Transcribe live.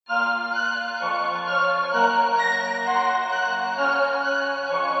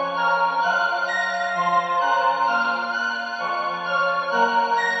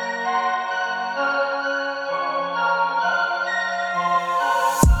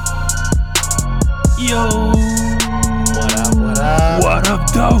Yo. What up, what up? What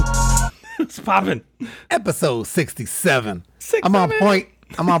up, though? It's popping. Episode 67. 67. I'm on point.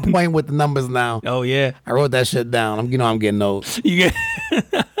 I'm on point with the numbers now. Oh, yeah. I wrote that shit down. I'm getting old. You get.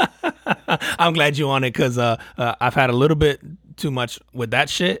 I'm glad you on it because I've had a little bit too much with that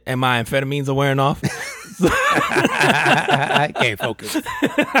shit and my amphetamines are wearing off. I can't focus.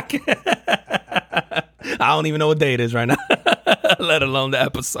 I don't even know what day it is right now, let alone the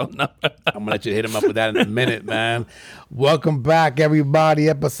episode number. I'm going to let you hit him up with that in a minute, man. Welcome back, everybody.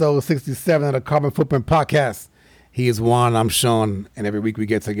 Episode 67 of the Carbon Footprint Podcast. He is Juan, I'm Sean, and every week we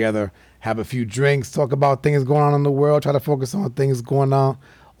get together, have a few drinks, talk about things going on in the world, try to focus on things going on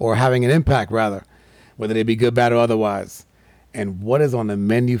or having an impact, rather, whether they be good, bad, or otherwise. And what is on the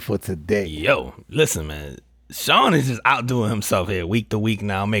menu for today? Yo, listen, man. Sean is just outdoing himself here week to week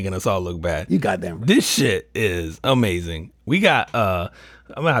now, making us all look bad. You goddamn right. This shit is amazing. We got, I'm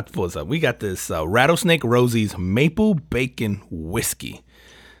going to have to pull this up. We got this Rattlesnake Rosie's Maple Bacon Whiskey.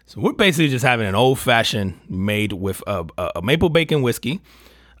 So we're basically just having an old-fashioned made with a maple bacon whiskey.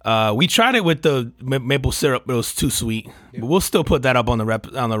 We tried it with the maple syrup, but it was too sweet. Yeah. But we'll still put that up on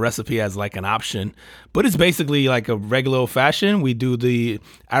the recipe as like an option. But it's basically like a regular old-fashioned. We do the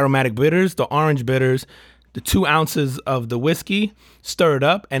aromatic bitters, the orange bitters, the 2 ounces of the whiskey, stir it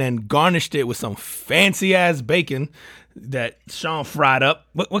up, and then garnished it with some fancy-ass bacon that Sean fried up.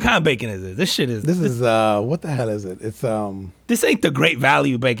 What kind of bacon is this? This shit is... This is, what the hell is it? It's, This ain't the great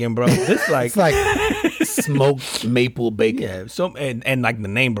value bacon, bro. This like... It's like smoked maple bacon. Yeah, so and like the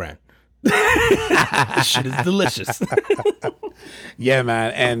name brand. This shit is delicious. Yeah,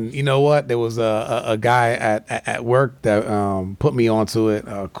 man. And you know what? There was a guy at work that put me onto it.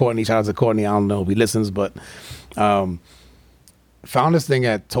 Courtney, shout out to Courtney. I don't know if he listens, but found this thing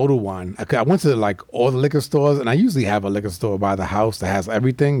at Total Wine. I went to like all the liquor stores, and I usually have a liquor store by the house that has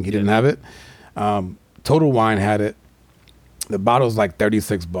everything. He didn't have it. Total Wine had it. The bottle's like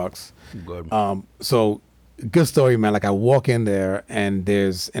 $36. Good. So good story, man. Like I walk in there and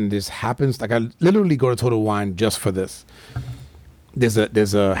this happens, like I literally go to Total Wine just for this. There's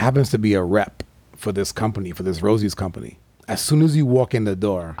a happens to be a rep for this company, for this Rosie's company. As soon as you walk in the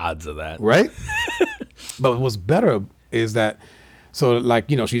door, odds of that, right? But what's better is that, so like,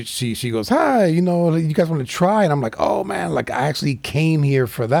 you know, she goes, hi, you know, you guys want to try? And I'm like, oh man, like I actually came here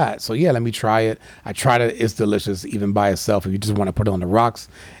for that. So yeah, let me try it. I tried it. It's delicious, even by itself. If you just want to put it on the rocks,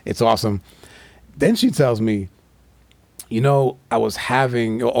 it's awesome. Then she tells me, you know, I was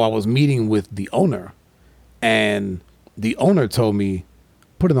meeting with the owner, and the owner told me,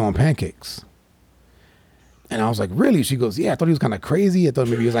 put it on pancakes. And I was like, really? She goes, yeah, I thought he was kind of crazy. I thought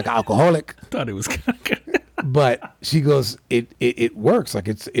maybe he was like an alcoholic. I thought he was kind of But she goes, it works. Like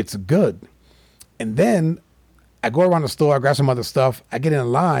it's good. And then I go around the store, I grab some other stuff. I get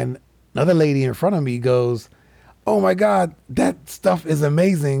in line. Another lady in front of me goes, oh my God, that stuff is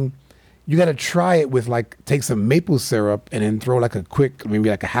amazing. You got to try it with like, take some maple syrup and then throw like a quick, maybe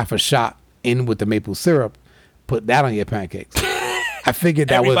like a half a shot in with the maple syrup. Put that on your pancakes. I figured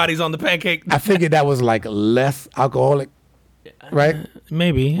that everybody's on the pancake. I figured that was like less alcoholic, right?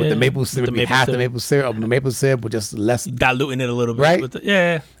 Maybe with the maple syrup, the half the maple syrup, with just less diluting it a little bit, right? With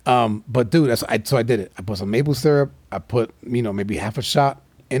yeah. But dude, so I did it. I put some maple syrup. I put maybe half a shot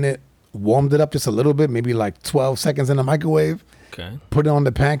in it. Warmed it up just a little bit, maybe like 12 seconds in the microwave. Okay. Put it on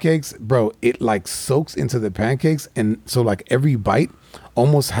the pancakes, bro. It like soaks into the pancakes, and so like every bite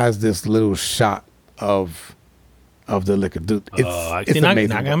almost has this little shot of the liquor, dude. It's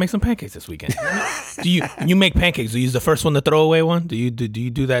amazing. I gotta make some pancakes this weekend. Do you make pancakes? Do you use the first one, the throwaway one? Do you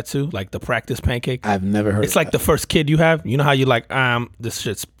do that too? Like the practice pancake? I've never heard. It's like the first kid you have. You know how you like this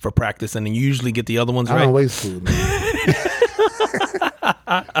shit's for practice, and then you usually get the other ones right. I don't waste food, man.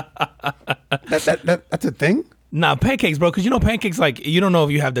 That's a thing. Nah, pancakes, bro, because you know pancakes, like, you don't know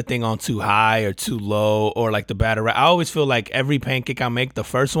if you have the thing on too high or too low or like the batter. I always feel like every pancake I make, the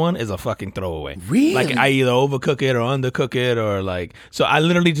first one is a fucking throwaway. Really? Like I either overcook it or undercook it or like, so I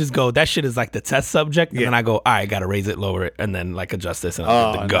literally just go, that shit is like the test subject. And then I go, all right, gotta raise it, lower it, and then like adjust this and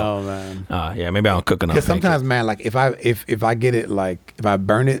I'm good to go. No, man. Yeah, maybe I don't cook enough. Because sometimes, man, like if I get it, like if I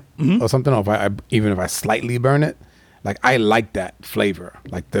burn it or something, or if I slightly burn it, like I like that flavor,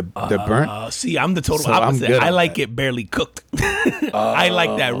 like the burnt. See, I'm the total opposite. I like it barely cooked. I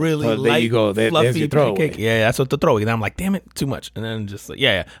like that really light, there you go. Fluffy your pancake. Yeah, that's what the throwaway. And I'm like, damn it, too much. And then just like,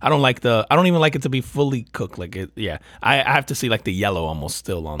 yeah. I don't even like it to be fully cooked. Like it, yeah. I have to see like the yellow almost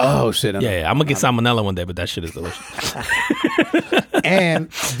still on. Oh shit. Yeah. I'm gonna get salmonella one day, but that shit is delicious.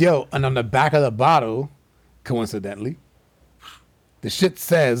 And on the back of the bottle, coincidentally, the shit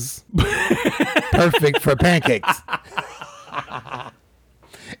says perfect for pancakes.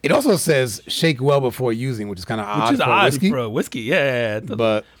 It also says shake well before using, which is kind of odd. Which is for odd whiskey. for a whiskey. Yeah.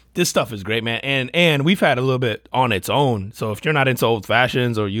 But this stuff is great, man. And we've had a little bit on its own. So if you're not into old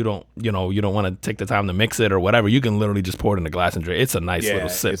fashions or you don't want to take the time to mix it or whatever, you can literally just pour it in a glass and drink. It's a nice little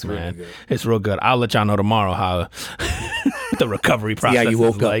sip, it's man. really It's real good. I'll let y'all know tomorrow how the recovery process you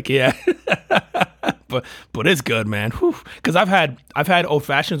woke is like. Yeah. But it's good, man. Because I've had old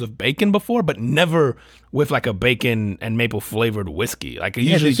fashions with bacon before, but never with like a bacon and maple flavored whiskey. Like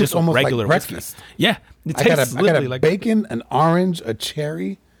usually it's just a almost regular like whiskey. breakfast. Yeah, it I tastes got literally a like bacon, an orange, a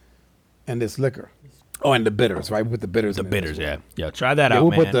cherry, and this liquor. Oh, and the bitters, right? With the bitters. the in it bitters. as well. Yeah. Try that out,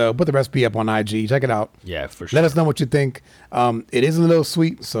 We'll man. put the recipe up on IG. Check it out. Yeah, for sure. Let us know what you think. It is a little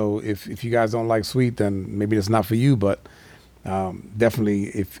sweet, so if you guys don't like sweet, then maybe it's not for you. But definitely,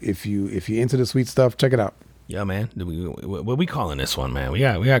 if you're into the sweet stuff, check it out. Yeah, man. What we calling this one, man? We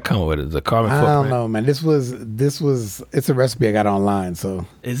got to come up with it. The carbon I footprint. don't know, man. This was. It's a recipe I got online. So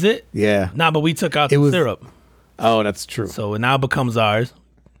Is it? yeah. Nah, but we took out the syrup, Oh, that's true. so it now becomes ours.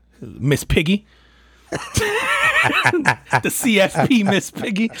 Miss Piggy, the CFP Miss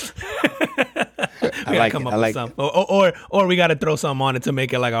Piggy. We like come it. up I with like something, or we got to throw something on it to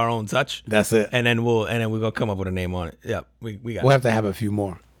make it like our own touch. That's it. And then we're gonna come up with a name on it. Yeah, we got. We'll have to have a few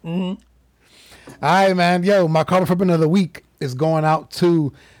more. Mm-hmm. All right, man. Yo, my carbon footprint of the week is going out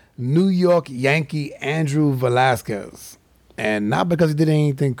to New York Yankee Andrew Velasquez. And not because he did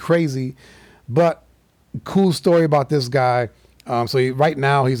anything crazy, but cool story about this guy. Right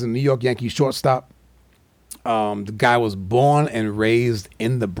now, he's a New York Yankee shortstop. The guy was born and raised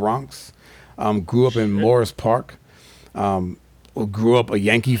in the Bronx. Grew up in Morris Park. Grew up a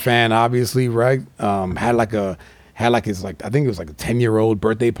Yankee fan, obviously, right? Had his I think it was like a 10-year-old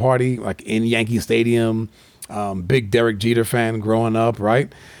birthday party like in Yankee Stadium. Big Derek Jeter fan growing up,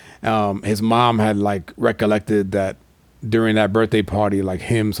 right? His mom had like recollected that during that birthday party, like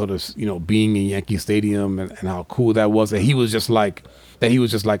him sort of, being in Yankee Stadium and how cool that was. That he was just like, I'm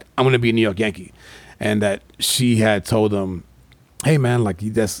going to be a New York Yankee. And that she had told him, hey man, like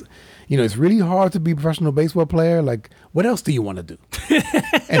that's, it's really hard to be a professional baseball player. Like, what else do you want to do?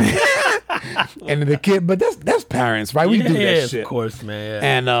 and the kid, but that's parents, right? We do that shit. Of course, man.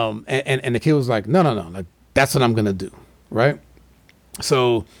 Yeah. And the kid was like, no, like that's what I'm going to do. Right.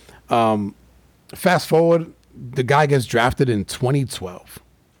 So, fast forward, the guy gets drafted in 2012.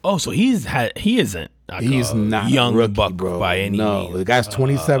 Oh, so he isn't. He's not young a rookie, buck bro. by any no, means. The guy's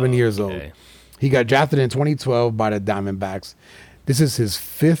 27 years okay. old. He got drafted in 2012 by the Diamondbacks. This is his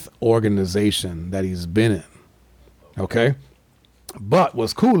 5th organization that he's been in. Okay, but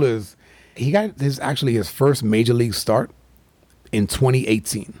what's cool is he got his first major league start in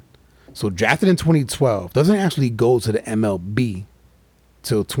 2018. So drafted in 2012, doesn't actually go to the MLB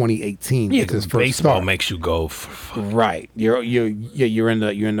till 2018. Yeah, it's his because first baseball start. makes you go. Right. You're in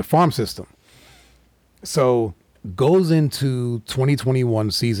the farm system. So goes into 2021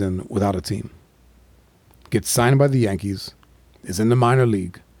 season without a team. Gets signed by the Yankees. Is in the minor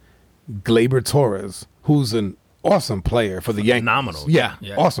league. Gleyber Torres, who's an awesome player for the Yankees. Phenomenal. Yeah,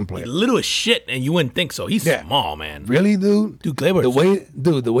 awesome player. He's little as shit, and you wouldn't think so. He's small, man. Really, dude? Dude, Gleyber.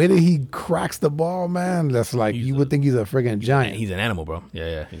 The way that he cracks the ball, man, that's like you would think he's a friggin' giant. He's an animal, bro.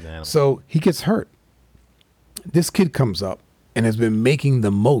 Yeah, he's an animal. So he gets hurt. This kid comes up and has been making the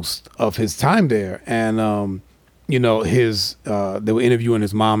most of his time there. And they were interviewing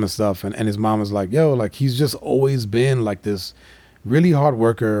his mom and stuff, and his mom was like, yo, like he's just always been like this really hard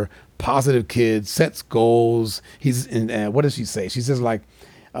worker, positive kid, sets goals. He's in, what does she say? She says like,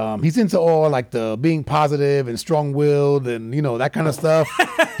 he's into all like the being positive and strong-willed and that kind of stuff.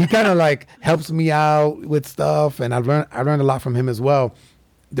 He kind of like helps me out with stuff, and I learned a lot from him as well.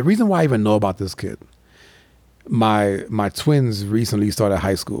 The reason why I even know about this kid, my twins recently started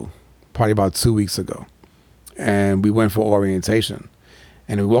high school, probably about 2 weeks ago, and we went for orientation,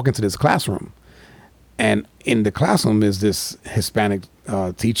 and we walk into this classroom, and in the classroom is this Hispanic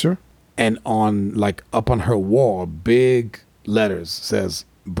teacher, and up on her wall, big letters says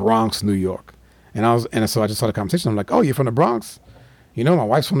Bronx, New York. And so I just started a conversation. I'm like, oh, you're from the Bronx? My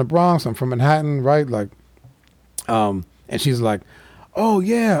wife's from the Bronx. I'm from Manhattan, right? Like, and she's like, oh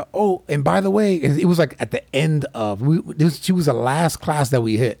yeah. Oh, and by the way, it was like at the end of, she was the last class that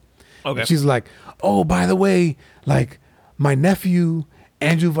we hit. Okay. And she's like, oh, by the way, like my nephew,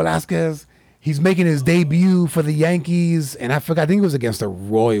 Andrew Velasquez, he's making his debut for the Yankees. And I think it was against the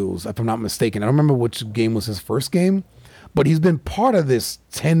Royals, if I'm not mistaken. I don't remember which game was his first game, but he's been part of this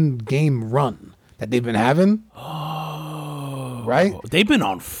 10-game run that they've been having. Oh, right? They've been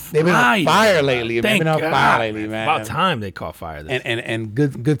on fire. They've been on fire lately. Thank They've been on God, fire lately, man. About time they caught fire. And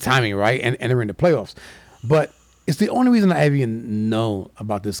good timing, right? And entering the playoffs. But It's the only reason I even know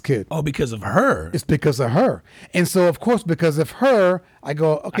about this kid. Oh, because of her. It's because of her. And so, of course, because of her, I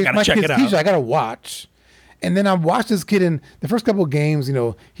go, okay, gotta my check kid's it out. teacher, I got to watch. And then I watched this kid in the first couple of games,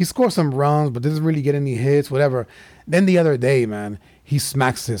 he scores some runs, but doesn't really get any hits, whatever. Then the other day, man, he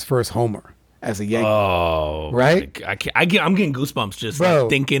smacks his first homer as a Yankee. Oh, right? I'm getting goosebumps just Bro. like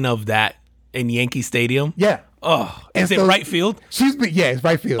thinking of that in Yankee Stadium. Yeah. Oh, And is it so right field? It's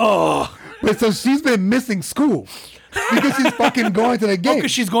right field. Oh, But so she's been missing school because she's fucking going to the game. because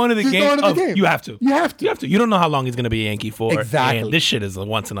she's going to the game. Going to the Oh, game. You have to. You have to. You have to. You don't know how long he's going to be a Yankee for. Exactly. And this shit is a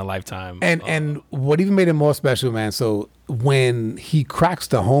once in a lifetime. And what even made it more special, man, so when he cracks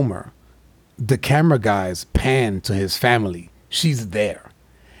the homer, the camera guys pan to his family. She's there.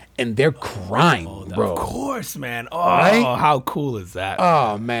 And they're crying, bro. Of course, man. Oh, Right? how cool is that?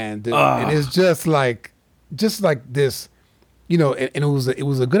 Oh, man, dude. And it's just like this, and it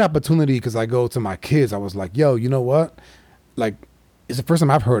was a good opportunity because I go to my kids. I was like, yo, you know what? Like, it's the first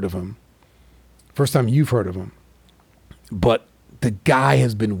time I've heard of him. First time you've heard of him. But the guy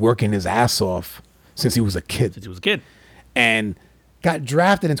has been working his ass off since he was a kid. Since he was a kid. And got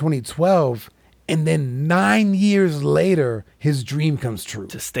drafted in 2012. And then 9 years later, his dream comes true.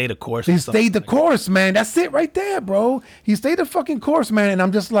 To stay the course. He stayed the course, man. That's it right there, bro. He stayed the fucking course, man. And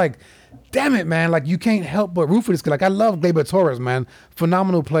I'm just like, damn it, man. Like, you can't help but root for this kid. Like, I love Gleyber Torres, man.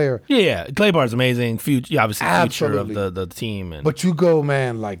 Phenomenal player. Yeah. Gleyber's amazing. Obviously, Absolutely. future of the team. And But you go,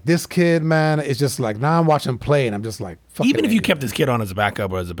 man, like, this kid, man, it's just like, now I'm watching him play, and I'm just like, fucking even if you amazing. kept this kid on as a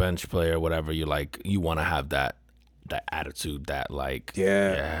backup or as a bench player or whatever, you want to have that attitude, that like,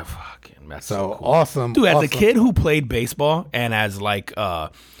 Yeah. fucking, that's So cool. awesome. Dude, as awesome. a kid who played baseball and as like the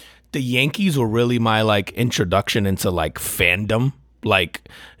Yankees were really my like introduction into like fandom. Like,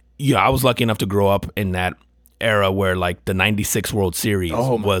 I was lucky enough to grow up in that era where like the 96 World Series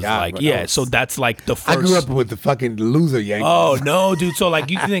Oh my was God, like, bro, yeah, that so was- that's like the I first. grew up with the fucking loser Yankees. Oh no, dude! So like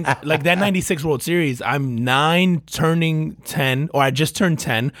you think like that '96 World Series? I'm 9, turning 10, or I just turned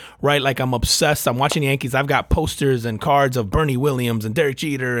 10, right? Like I'm obsessed. I'm watching the Yankees. I've got posters and cards of Bernie Williams and Derek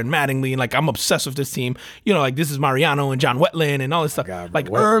Jeter and Mattingly, and like I'm obsessed with this team. Like this is Mariano and John Wetland and all this stuff. God, like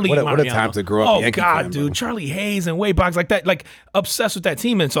what- early what a Mariano. time to grow up Oh Yankee God, fan, dude! bro. Charlie Hayes and Wade Boggs, like that. Like obsessed with that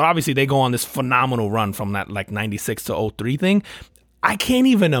team, and so obviously they go on this phenomenal run from that like '96 to '03 thing. I can't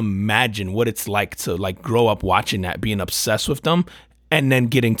even imagine what it's like to like grow up watching that, being obsessed with them, and then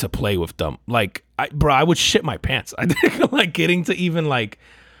getting to play with them. Like, I would shit my pants. I think like getting to even like,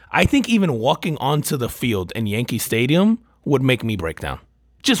 I think even walking onto the field in Yankee Stadium would make me break down.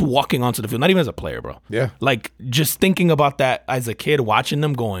 Just walking onto the field, not even as a player, bro. Yeah. Like just thinking about that as a kid, watching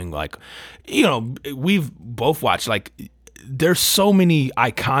them going like, we've both watched like, there's so many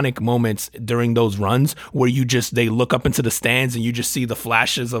iconic moments during those runs where they look up into the stands and you just see the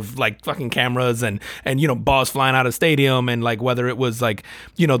flashes of like fucking cameras and balls flying out of the stadium, and like whether it was like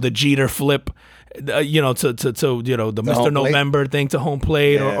the Jeter flip to the Mr. home plate. November thing to home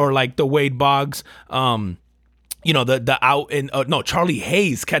plate, Yeah. or like the Wade Boggs the out in Charlie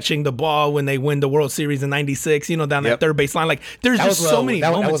Hayes catching the ball when they win the World Series in '96, down that Yep. third base line. Like there's just so many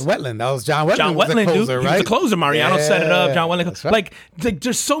that moments. was Wetland. That was John Wetland. John was the Wetland, closer, dude. He was right? the closer. Mariano set it up. John Wetland. That's right. Like,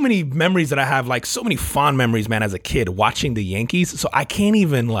 there's so many memories that I have, like so many fond memories, man, as a kid watching the Yankees. So I can't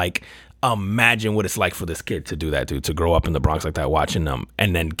even like imagine what it's like for this kid to do that, dude, to grow up in the Bronx like that, watching them,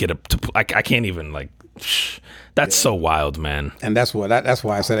 and then get up to like, I can't even like. That's so wild, man. And that's why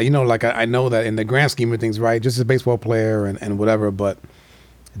I said, like I know that in the grand scheme of things, right, just a baseball player and whatever, but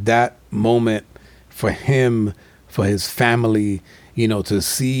that moment for him, for his family, to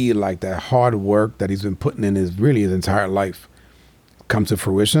see like that hard work that he's been putting in his entire life come to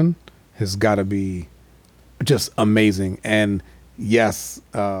fruition has got to be just amazing. And yes,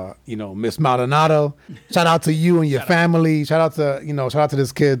 Miss Maldonado, shout out to you and your family. Shout out to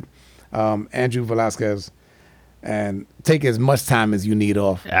this kid, Andrew Velasquez. And take as much time as you need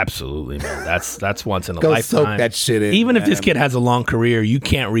off. Absolutely, man. That's once in a Go lifetime. soak that shit in. Even if this man. kid has a long career, you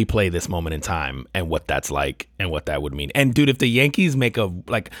can't replay this moment in time and what that's like and what that would mean. And dude, if the Yankees make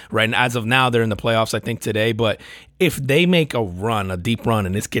right as of now, they're in the playoffs, I think today, but if they make a deep run,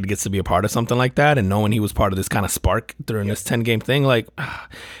 and this kid gets to be a part of something like that, and knowing he was part of this kind of spark during this 10-game thing, like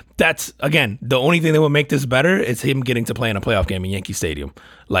that's, again, the only thing that would make this better is him getting to play in a playoff game in Yankee Stadium.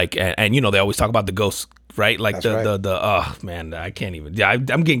 Like, and they always talk about the ghosts, right? Like That's the oh man, I can't even. Yeah, I'm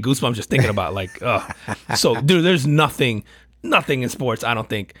getting goosebumps just thinking about like, so dude, there's nothing in sports, I don't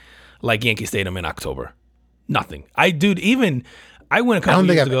think, like Yankee Stadium in October. Nothing. I went a I couple don't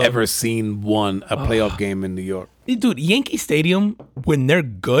think years I've ago. ever seen a playoff game in New York. Dude, Yankee Stadium, when they're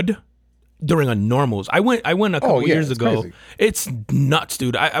good, during a normals. I went a couple years ago. Crazy. It's nuts,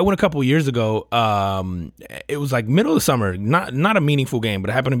 dude. I went a couple years ago. It was like middle of the summer, not a meaningful game, but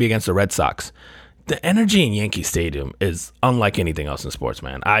it happened to be against the Red Sox. The energy in Yankee Stadium is unlike anything else in sports,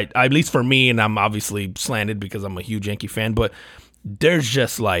 man. At least for me, and I'm obviously slanted because I'm a huge Yankee fan, but there's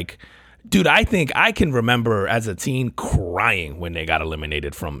just like, dude, I think I can remember as a teen crying when they got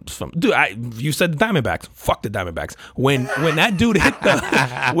eliminated from dude. You said the Diamondbacks. Fuck the Diamondbacks. When that dude hit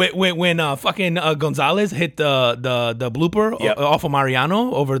the when fucking Gonzalez hit the blooper off of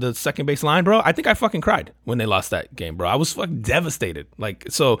Mariano over the second base line, bro. I think I fucking cried when they lost that game, bro. I was fucking devastated. Like,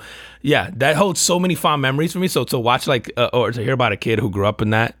 so yeah, that holds so many fond memories for me. So to watch like or to hear about a kid who grew up in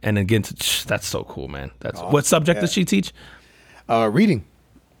that and again, that's so cool, man. That's what subject does she teach? Reading.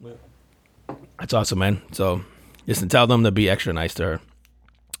 That's awesome, man. So, listen, tell them to be extra nice to her,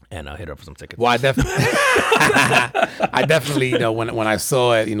 and I'll hit her up for some tickets. Well, I definitely, you know, when I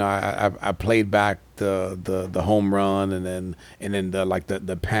saw it, you know, I played back the home run and then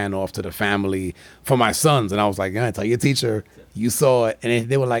the pan off to the family for my sons, and I was like, yeah, tell your teacher you saw it, and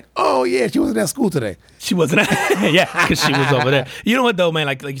they were like, oh yeah, she wasn't at school today. She wasn't, yeah, because she was over there. You know what though, man?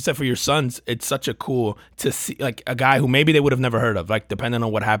 Like you said, for your sons, it's such a cool to see, like a guy who maybe they would have never heard of, like depending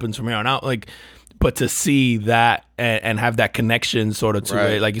on what happens from here on out, like. But to see that and have that connection sort of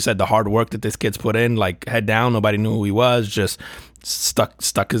to it, like you said, the hard work that this kid's put in, like head down, nobody knew who he was, just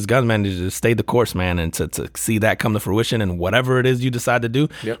stuck his guns, man, to just stay the course, man, and to see that come to fruition and whatever it is you decide to do,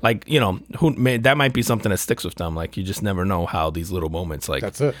 like, you know, that might be something that sticks with them. Like, you just never know how these little moments, like,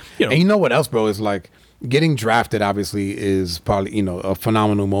 that's it. You know, and you know what else, bro, is like getting drafted obviously is probably, you know, a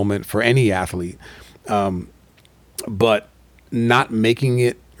phenomenal moment for any athlete. But not making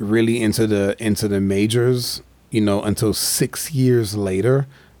it really into the majors, you know, until 6 years later,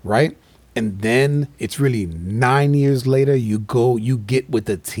 right? And then it's really 9 years later you get with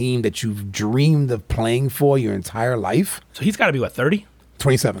the team that you've dreamed of playing for your entire life. So he's got to be what, 30?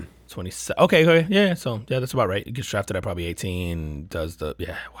 27. 27. Okay. Yeah. So yeah, that's about right. He gets drafted at probably 18. Does the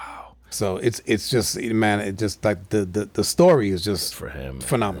wow. So it's just, man, it just like the story is just for him,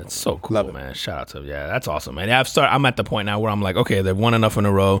 phenomenal. It's so cool, man. Shout out to him. Yeah, that's awesome, man. Yeah, I'm at the point now where I'm like, okay, they've won enough in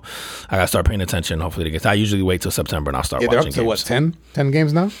a row. I gotta start paying attention. Hopefully they get. I usually wait till September and I'll start watching games. They're up to what, 10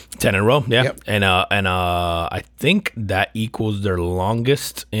 games now? 10 in a row, yeah. Yep. And I think that equals their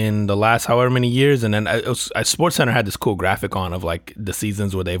longest in the last however many years. And then Sports Center had this cool graphic on of like the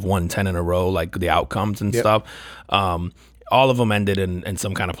seasons where they've won 10 in a row, like the outcomes and stuff. All of them ended in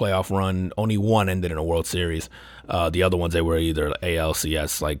some kind of playoff run. Only one ended in a World Series. The other ones, they were either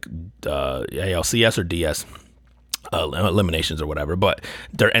ALCS, like ALCS or DS eliminations or whatever. But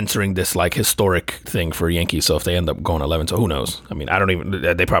they're entering this like historic thing for Yankees. So if they end up going 11, so who knows? I mean, I don't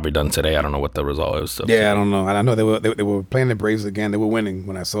even. They probably done today. I don't know what the result is. So. Yeah, I don't know. I know they were playing the Braves again. They were winning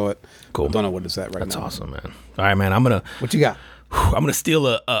when I saw it. Cool. I don't know what it's at right now. That's awesome, man. All right, man. What you got? I'm gonna steal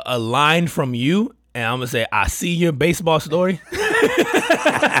a line from you. And I'm going to say, I see your baseball story.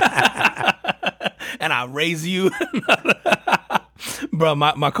 And I raise you. Bro,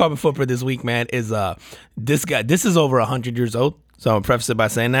 my carbon footprint this week, man, is this guy. This is over 100 years old. So I'm going to preface it by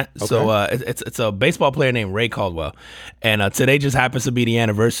saying that. Okay. So it's a baseball player named Ray Caldwell. And today just happens to be the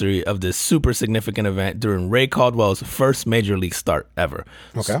anniversary of this super significant event during Ray Caldwell's first major league start ever.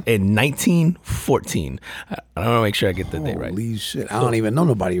 Okay. In 1914. I don't want to make sure I get the date right. Holy shit. I don't even know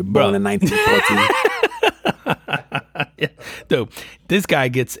nobody born in 1914. Yeah. Dude, this guy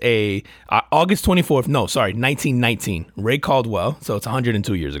gets a August 24th. No, sorry, 1919. Ray Caldwell. So it's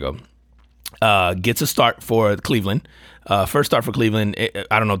 102 years ago. Gets a start for Cleveland. First start for Cleveland.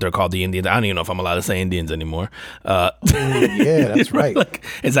 I don't know if they're called the Indians. I don't even know if I'm allowed to say Indians anymore. Yeah, that's right. Like,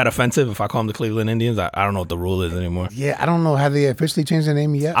 is that offensive if I call them the Cleveland Indians? I don't know what the rule is anymore. Yeah, I don't know. Have they officially changed their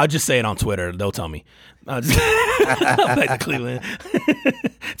name yet? I'll just say it on Twitter. They'll tell me. I'll like the Cleveland.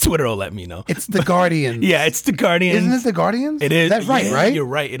 Twitter will let me know. It's the Guardians. Yeah, it's the Guardians. Isn't it the Guardians? It is. That's right, yeah, right? You're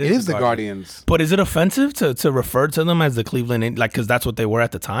right. It is the Guardians. But is it offensive to refer to them as the Cleveland, like, because that's what they were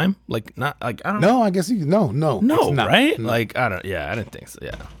at the time? Like, not like, I don't know. No, I guess no, right? No. Like, I didn't think so.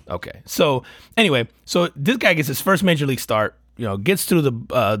 Yeah. Okay. So anyway, so this guy gets his first major league start. You know, gets through the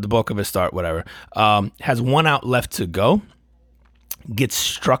bulk of his start, whatever. Has one out left to go. Gets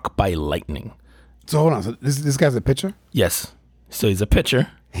struck by lightning. So hold on. So this guy's a pitcher? Yes. So he's a pitcher.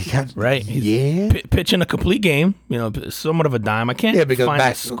 Right? He's pitching a complete game. You know, somewhat of a dime. I can't find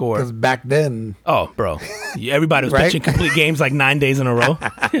a score. Because back then. Oh, bro. Everybody was pitching complete games like 9 days in a row.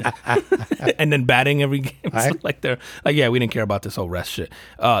 And then batting every game. Right. So yeah, we didn't care about this whole rest shit.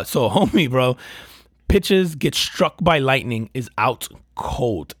 So homie, bro, pitches, gets struck by lightning, is out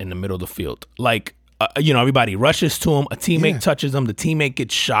cold in the middle of the field. Like, everybody rushes to him. A teammate Yeah. touches him. The teammate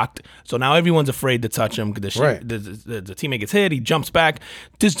gets shocked. So now everyone's afraid to touch him. Right. The teammate gets hit. He jumps back.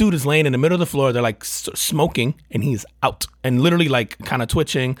 This dude is laying in the middle of the floor. They're like smoking, and he's out. And literally like kind of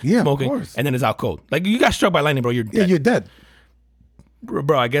twitching, Yeah, smoking. of course. And then it's out cold. Like you got struck by lightning, bro. You're dead. Yeah, you're dead.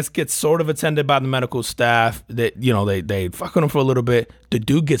 Bro, I guess gets sort of attended by the medical staff. That they fuck with him for a little bit. The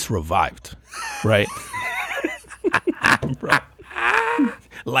dude gets revived, right? Bro.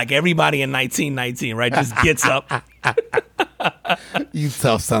 Like everybody in 1919, right? Just gets up. You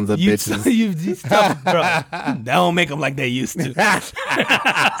tough sons of bitches. You tough, bro. That don't make them like they used to.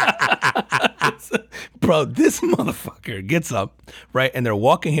 Bro, this motherfucker gets up, right? And they're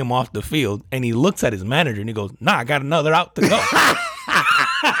walking him off the field. And he looks at his manager and he goes, nah, I got another out to go.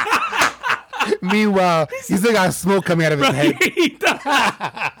 Meanwhile, you still got smoke coming out of his head.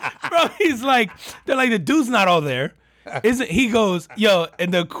 Bro, he's like, they're like, the dude's not all there. Isn't he goes, yo,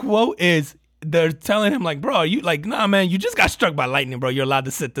 and the quote is, they're telling him like, bro, you like, nah, man, you just got struck by lightning, bro. You're allowed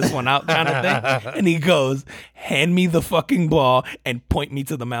to sit this one out kind of thing. And he goes, hand me the fucking ball and point me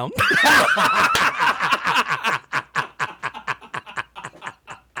to the mound.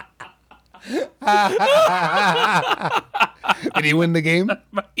 Did he win the game?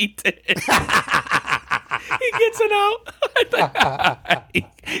 He did. He gets an out.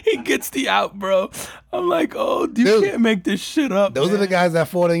 he gets the out, bro. I'm like, oh, you Dude, can't make this shit up. Those man. are the guys that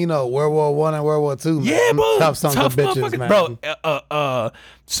fought in, World War I and World War II, man. Yeah, bro. Tough sons of bitches, motherfuckers. man. Bro,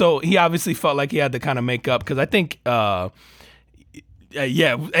 so he obviously felt like he had to kind of make up because I think, yeah.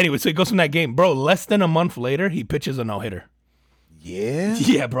 Anyway, so he goes from that game, bro. Less than a month later, he pitches a no-hitter. Yeah?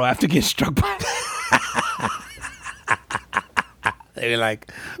 Yeah, bro. After getting struck by. They were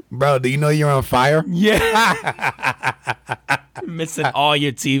like, bro, do you know you're on fire? Yeah. Missing all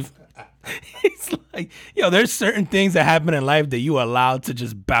your teeth. It's like, yo, there's certain things that happen in life that you are allowed to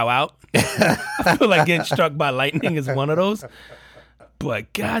just bow out. I feel like getting struck by lightning is one of those.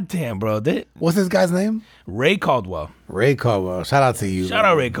 But goddamn, bro. What's this guy's name? Ray Caldwell. Ray Caldwell. Shout out to you. Shout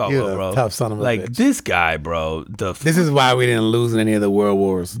out Ray Caldwell, You're a bro. tough son of a like, bitch. this guy, bro. This is why we didn't lose in any of the world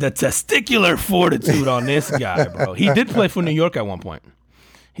wars. The testicular fortitude on this guy, bro. He did play for New York at one point.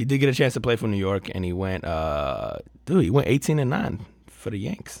 He did get a chance to play for New York, and he went, he went 18-9 for the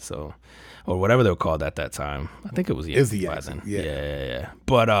Yanks, so, or whatever they were called at that time. I think it was Yanks. It was the Yanks, then. yeah. Yeah.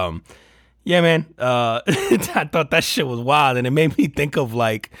 But yeah, man. I thought that shit was wild, and it made me think of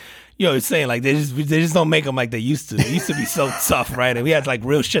like, it's saying like they just don't make them like they used to. They used to be so tough, right? And we had like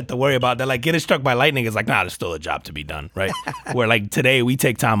real shit to worry about. They're like getting struck by lightning is like, nah, there's still a job to be done, right? Where like today we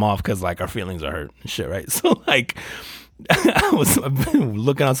take time off because like our feelings are hurt and shit, right? So like. I've been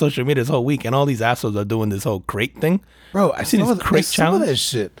looking on social media this whole week, and all these assholes are doing this whole crate thing. Bro, I seen this crate challenge. That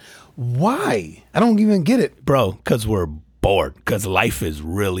shit. Why? I don't even get it. Bro, because we're bored. Because life is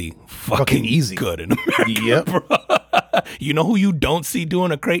really fucking easy. Good in America, Yep. bro. You know who you don't see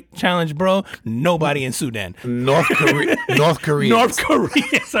doing a crate challenge, bro? Nobody in Sudan. North Korea. North Koreans. North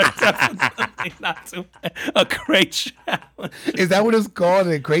Koreans are definitely not doing a crate challenge. Is that what it's called?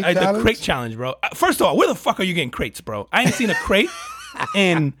 A crate challenge? The crate challenge, bro. First of all, where the fuck are you getting crates, bro? I ain't seen a crate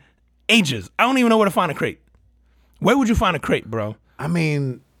in ages. I don't even know where to find a crate. Where would you find a crate, bro? I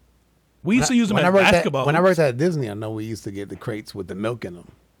mean, we used to use them as basketball. When I worked at Disney, I know we used to get the crates with the milk in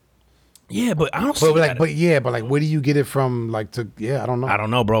them. Yeah, but I don't see that. But where do you get it from? I don't know. I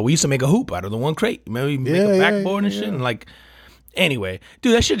don't know, bro. We used to make a hoop out of the one crate. Maybe make a backboard and shit. And like, anyway,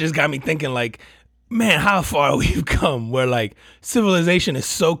 dude, that shit just got me thinking like, man, how far we've come where like civilization is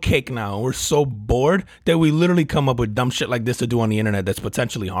so cake now. We're so bored that we literally come up with dumb shit like this to do on the internet that's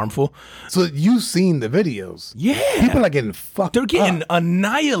potentially harmful. So you've seen the videos. Yeah. People are getting fucked They're getting up.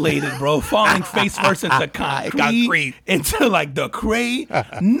 annihilated, bro. Falling face first into concrete, into like the crate.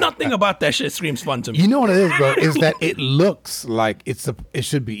 Nothing about that shit screams fun to me. You know what it is, bro? Is that it looks like it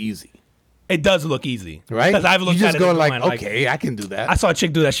should be easy. It does look easy. Right? Because I've looked you just at it go and like, going, okay, I can do that. I saw a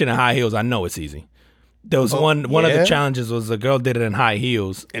chick do that shit in high heels. I know it's easy. There was one of the challenges was a girl did it in high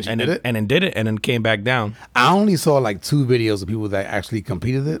heels and then did it and then came back down. I only saw like 2 videos of people that actually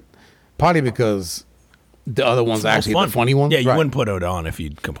completed it. Partly because the other ones are actually the funny ones. Yeah, you right. wouldn't put it on if you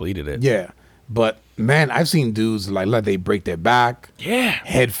completed it. Yeah. But man, I've seen dudes like they break their back. Yeah.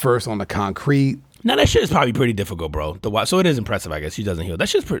 Head first on the concrete. Now that shit is probably pretty difficult, bro. So it is impressive, I guess. She doesn't heal. That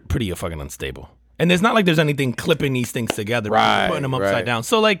shit's pretty fucking unstable. And it's not like there's anything clipping these things together, right, putting them upside down.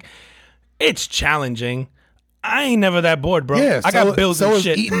 So like, it's challenging. I ain't never that bored, bro. Yeah, I got bills and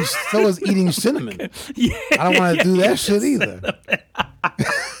shit. So is eating cinnamon. Yeah, I don't want to do that shit either.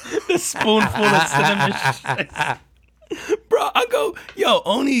 The spoonful of cinnamon shit. Bro, I go,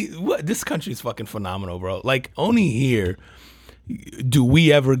 this country's fucking phenomenal, bro. Like, only here do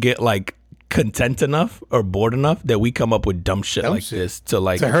we ever get, like, content enough or bored enough that we come up with dumb shit like this to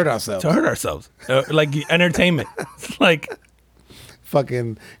hurt ourselves. Like entertainment. Like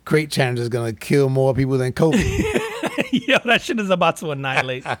fucking crate challenge is gonna kill more people than COVID. Yo, that shit is about to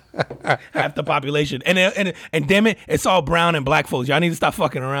annihilate half the population. And damn it, it's all brown and black folks. Y'all need to stop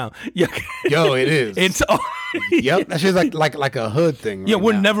fucking around. Yo, it is. It's all yep, that shit's like a hood thing. Yeah,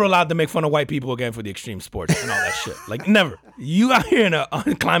 we're never allowed to make fun of white people again for the extreme sports and all that shit. Like never. You out here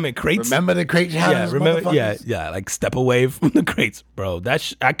on climate crates. Remember the crate challenge? Yeah, remember? Yeah. Like step away from the crates, bro.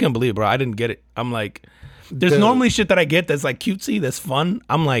 I couldn't believe it, bro. I didn't get it. I'm like, there's normally shit that I get that's like cutesy, that's fun.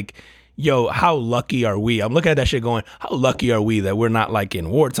 I'm like, yo, how lucky are we? I'm looking at that shit going, how lucky are we that we're not like in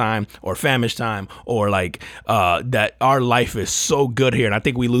wartime or famish time or like that our life is so good here. And I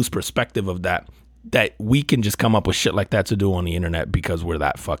think we lose perspective of that we can just come up with shit like that to do on the internet because we're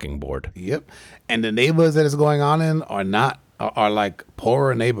that fucking bored. Yep. And the neighborhoods that it's going on in are like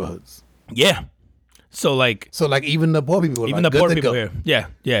poorer neighborhoods. Yeah. So like even the poor people, even the poor people here. Yeah.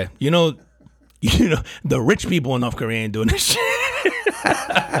 Yeah. You know, the rich people in North Korea ain't doing this shit.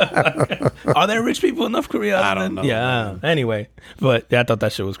 Are there rich people in North Korea? I don't know. Yeah. Anyway, but yeah, I thought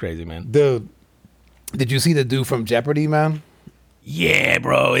that shit was crazy, man. Dude, did you see the dude from Jeopardy, man? Yeah,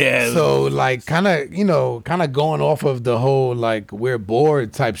 bro. Yeah. So like, kind of going off of the whole like we're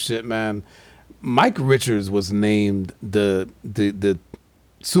bored type shit, man. Mike Richards was named the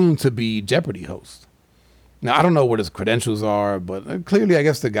soon to be Jeopardy host. Now I don't know what his credentials are, but clearly I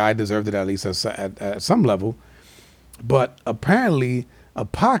guess the guy deserved it at least at some level. But apparently, a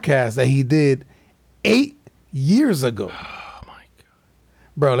podcast that he did 8 years ago. Oh my god,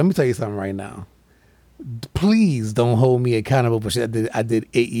 bro! Let me tell you something right now. Please don't hold me accountable for shit I did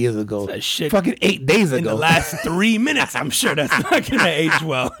 8 years ago. That shit fucking 8 days ago. In the last 3 minutes, I'm sure that's not gonna age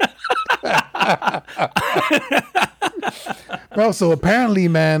well. Bro, so apparently,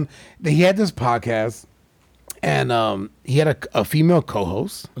 man, he had this podcast, and he had a female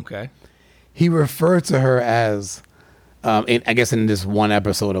co-host. Okay. He referred to her as. I guess in this one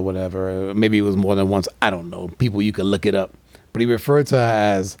episode or whatever, maybe it was more than once. I don't know. People, you can look it up. But he referred to her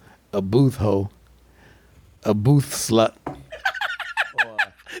as a booth hoe, a booth slut,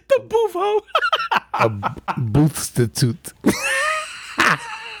 the booth hoe, a boothstitute.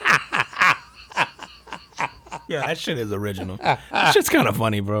 Yeah, that shit is original. That shit's kind of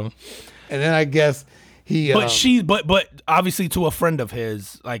funny, bro. And then I guess he. But obviously to a friend of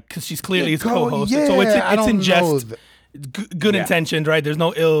his, like, because she's clearly his co-host, yeah, so it's in jest. Know. Good intentions, right? There's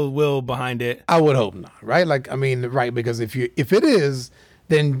no ill will behind it. I would hope not, right? Like, I mean, right? Because if it is,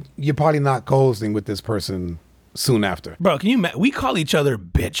 then you're probably not co-hosting with this person soon after. Bro, can you? We call each other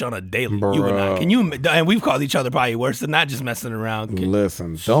bitch on a daily. Bro. You and I. Can you? And we've called each other probably worse than not just messing around.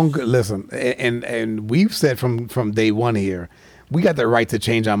 Listen, and we've said from day one here, we got the right to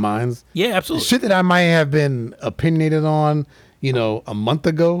change our minds. Yeah, absolutely. Shit that I might have been opinionated on, a month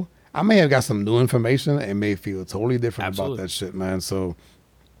ago. I may have got some new information and may feel totally different about that shit, man. So,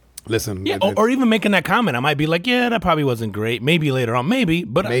 listen. Yeah, or even making that comment. I might be like, yeah, that probably wasn't great. Maybe later on. Maybe.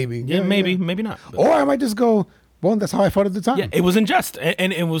 But maybe not. But. Or I might just go, well, that's how I felt at the time. Yeah, it was in jest.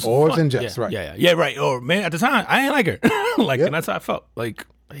 And it was Or fun. It's in jest, yeah, right. Yeah, right. Or, man, at the time, I ain't like her. And that's how I felt. Like,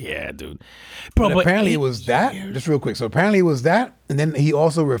 yeah, dude. Bro, but apparently it was that. Just real quick. So apparently it was that. And then he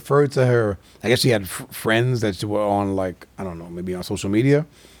also referred to her. I guess she had friends that were on, like, I don't know, maybe on social media.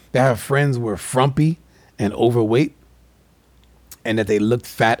 That her friends were frumpy and overweight, and that they looked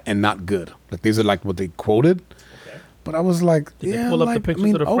fat and not good. Like, these are like what they quoted. Okay. But I was like, Did they pull up the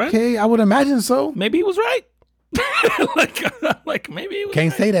pictures of the friends? Okay, I would imagine so. Maybe he was right. like maybe he was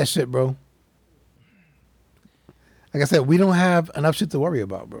Can't right. say that shit, bro. Like I said, we don't have enough shit to worry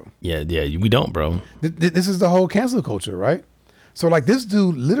about, bro. Yeah, we don't, bro. This is the whole cancel culture, right? So, like, this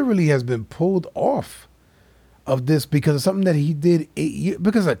dude literally has been pulled off of this because of something that he did 8 years,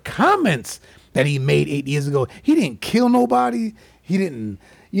 because of comments that he made 8 years ago. He didn't kill nobody. He didn't,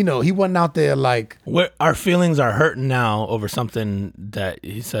 he wasn't out there like. Our feelings are hurting now over something that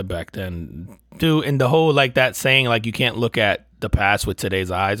he said back then. Dude, and the whole, like, that saying, like, you can't look at the past with today's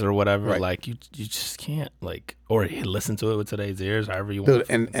eyes or whatever. Right. Like, you just can't, like, or listen to it with today's ears, however you want.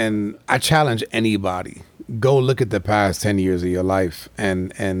 Dude, and I challenge anybody, go look at the past 10 years of your life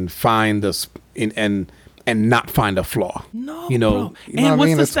and find this and not find a flaw. No, bro. And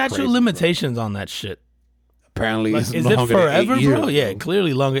what's the statute of limitations on that shit? Apparently, like, is it forever, bro? Yeah,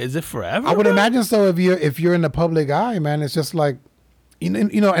 clearly longer. Is it forever? I would imagine so. If you're in the public eye, man, it's just like,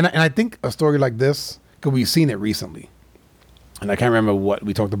 and I think a story like this, because we've seen it recently, and I can't remember what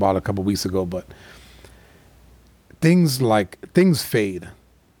we talked about a couple weeks ago, but things fade,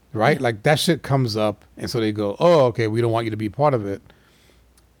 right? Yeah. Like that shit comes up, and so they go, oh, okay, we don't want you to be part of it.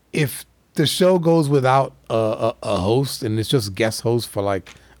 If the show goes without a host and it's just guest host for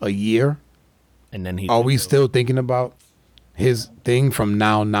like a year, and then are we still thinking about his thing from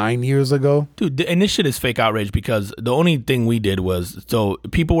now 9 years ago? Dude, and this shit is fake outrage because the only thing we did was, so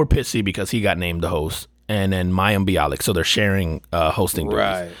people were pissy because he got named the host, and then Mayim Bialik, so they're sharing hosting duties.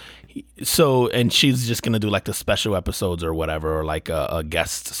 Right. So, and she's just gonna do like the special episodes or whatever, or like a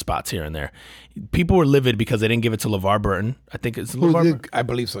guest spots here and there. People were livid because they didn't give it to LeVar Burton. I think it's LeVar Burton. I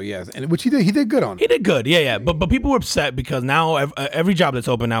believe so, yes. And which he did good on. He did good, yeah. But people were upset because now every job that's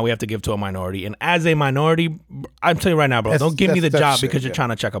open now we have to give to a minority. And as a minority, I'm telling you right now, bro, don't give me the job because you're trying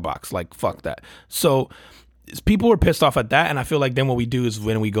to check a box. Like, fuck that. So people were pissed off at that, and I feel like then what we do is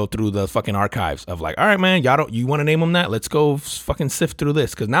when we go through the fucking archives of like, all right, man, you want to name them that? Let's go fucking sift through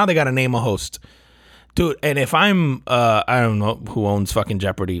this, because now they got to name a host. Dude, and if I'm, I don't know who owns fucking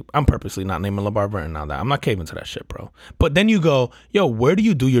Jeopardy, I'm purposely not naming LeVar Burton now. That I'm not caving to that shit, bro. But then you go, yo, where do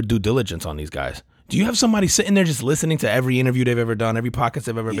you do your due diligence on these guys? Do you have somebody sitting there just listening to every interview they've ever done, every podcast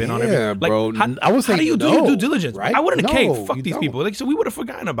they've ever been on? Yeah, bro. I would say how do you do your due diligence? Right? I wouldn't have caved. Fuck these don't. people. Like, so we would have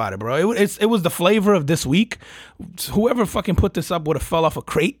forgotten about it, bro. It was the flavor of this week. Whoever fucking put this up would have fell off a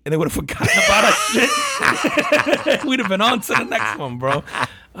crate and they would have forgotten about our shit. We'd have been on to the next one, bro.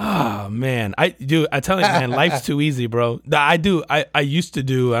 Oh man, I tell you, man, life's too easy, bro. I used to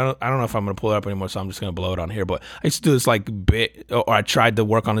do. I don't know if I'm gonna pull it up anymore, so I'm just gonna blow it on here. But I used to do this like bit, or I tried to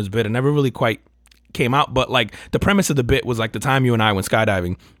work on this bit and never really quite came out. But like the premise of the bit was like the time you and I went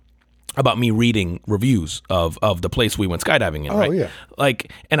skydiving, about me reading reviews of the place we went skydiving in, right? Oh, yeah. Like,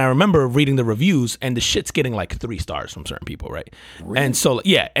 and I remember reading the reviews, and the shit's getting like 3 stars from certain people, right? Really? And so,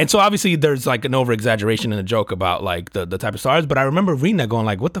 yeah. And so obviously there's like an over-exaggeration and a joke about like the type of stars, but I remember reading that going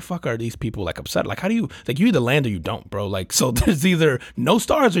like, what the fuck are these people like upset? Like, how do you, like, you either land or you don't, bro. Like, so there's either no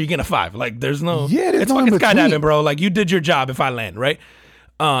stars or you get a 5. Like, there's no, it's fucking skydiving, bro. Like, you did your job if I land, right?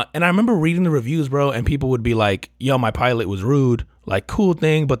 And I remember reading the reviews, bro, and people would be like, yo, my pilot was rude. Like, cool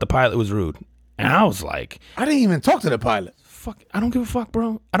thing, but the pilot was rude. And I was like, I didn't even talk to the pilot. Fuck, I don't give a fuck,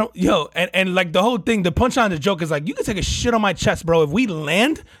 bro. I don't, yo, and like the whole thing, the punchline of the joke is like, you can take a shit on my chest, bro. If we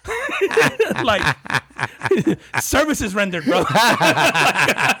land, like, services rendered, bro. Like,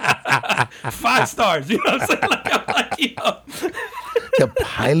 5 stars, you know what I'm saying? Like, I'm like, yo. The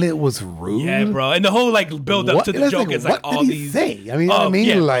pilot was rude. Yeah, bro. And the whole like build up to the joke is like all these. Say? I mean, you know what I mean?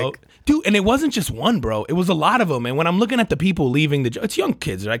 Yeah, like, bro. Dude, and it wasn't just one, bro. It was a lot of them. And when I'm looking at the people leaving it's young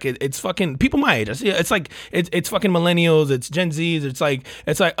kids, right? It's fucking people my age. I see it's like it's fucking millennials. It's Gen Zs. It's like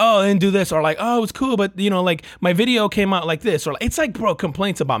oh, I didn't do this, or like oh, it was cool, but you know, like my video came out like this, or like, it's like, bro,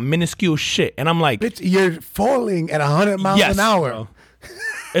 complaints about minuscule shit. And I'm like, bitch, you're falling at 100 miles an hour. Bro.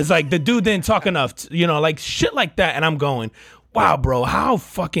 It's like the dude didn't talk enough, you know, like shit like that. And I'm going, wow, bro, how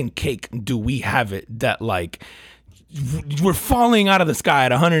fucking cake do we have it that like we're falling out of the sky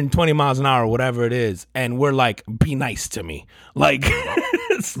at 120 miles an hour, whatever it is, and we're like, be nice to me. Like,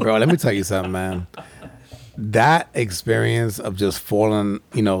 bro, let me tell you something, man. That experience of just falling,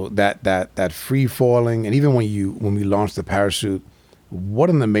 you know, that free falling, and even when we launched the parachute, what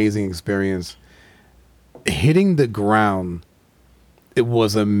an amazing experience. Hitting the ground, it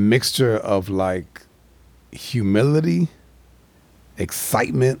was a mixture of like humility,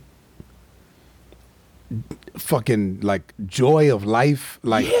 excitement, fucking like joy of life,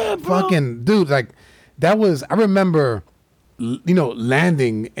 like, yeah, fucking dude, like that was, I remember, you know,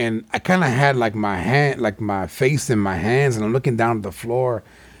 landing, and I kind of had like my hand, like my face in my hands, and I'm looking down at the floor,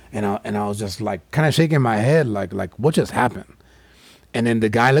 and I was just like kind of shaking my head, like what just happened? And then the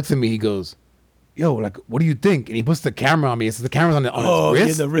guy looks at me, he goes, yo, like, what do you think? And he puts the camera on me. It's the camera's on his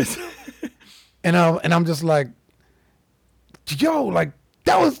wrist. Yeah, the wrist. and I'm just like, yo, like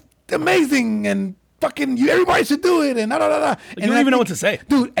that was amazing, and fucking everybody should do it, and da da da. Like, you don't even know what to say,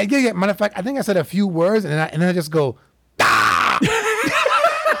 dude. Yeah. Matter of fact, I think I said a few words, and I just go, because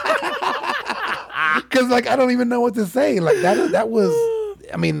like I don't even know what to say. Like that was,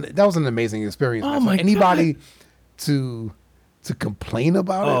 I mean, that was an amazing experience. Oh my anybody God. to complain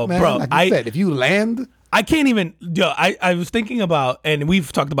about it, man. Bro, like I said, if you land. I can't even, yo, I was thinking about, and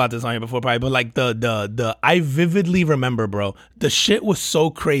we've talked about this on here before probably, but like I vividly remember, bro, the shit was so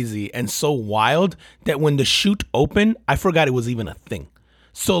crazy and so wild that when the chute opened, I forgot it was even a thing.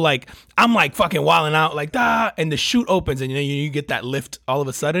 So like, I'm like fucking wilding out like, and the chute opens, and you know, you get that lift all of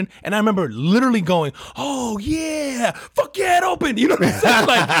a sudden. And I remember literally going, oh yeah, fuck yeah, it opened. You know what I'm saying?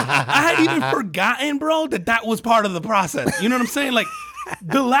 Like, I had even forgotten, bro, that was part of the process. You know what I'm saying? Like,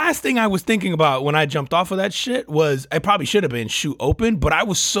 the last thing I was thinking about when I jumped off of that shit was, I probably should have been chute open, but I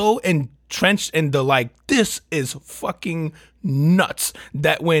was so entrenched in the like, this is fucking nuts.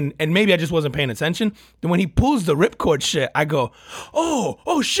 That when, and maybe I just wasn't paying attention, then when he pulls the ripcord shit, I go,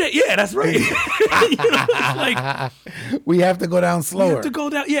 oh shit, yeah, that's right. You know, like, we have to go down slower. we have to go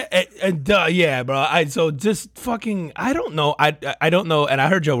down, yeah, yeah, bro. So just fucking, I don't know, I don't know, and I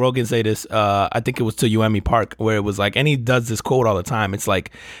heard Joe Rogan say this. I think it was to Uemi Park, where it was like, and he does this quote all the time. It's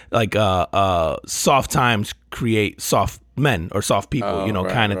like soft times create soft men or soft people, you know,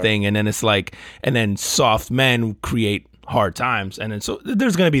 right, kind of thing. And then it's like, and then soft men create hard times, and then so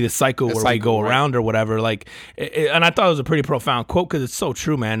there's going to be this cycle where we go around or whatever, like and I thought it was a pretty profound quote because it's so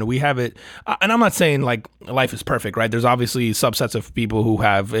true, man. We have it, and I'm not saying like life is perfect, right? There's obviously subsets of people who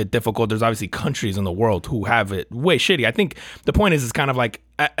have it difficult. There's obviously countries in the world who have it way shitty. I think the point is, it's kind of like,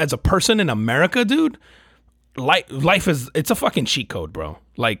 as a person in America, dude, life is, it's a fucking cheat code, bro.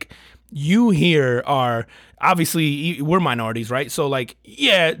 Like, you here are, obviously, we're minorities, right? So, like,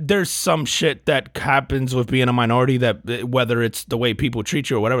 yeah, there's some shit that happens with being a minority, that whether it's the way people treat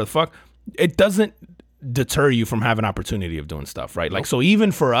you or whatever the fuck, it doesn't deter you from having opportunity of doing stuff, right? Like, so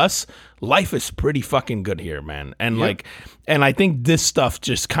even for us, life is pretty fucking good here, man. And like, and I think this stuff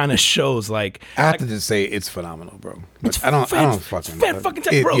just kind of shows, like, I have to just say it's phenomenal, bro. I don't fucking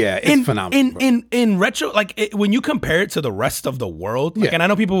bro. Yeah, it's phenomenal. In retro, like, when you compare it to the rest of the world, like, and I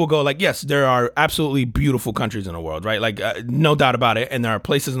know people will go like, yes, there are absolutely beautiful countries in the world, right? Like, no doubt about it. And there are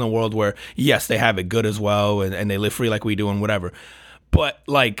places in the world where, yes, they have it good as well, and they live free like we do and whatever. But,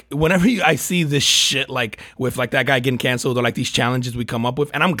 like, whenever I see this shit, like, with, like, that guy getting canceled, or, like, these challenges we come up with,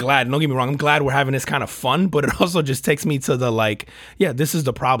 and I'm glad, don't get me wrong, I'm glad we're having this kind of fun, but it also just takes me to the, like, yeah, this is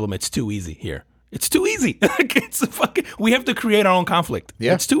the problem. It's too easy here. It's too easy. Like, it's fucking, we have to create our own conflict.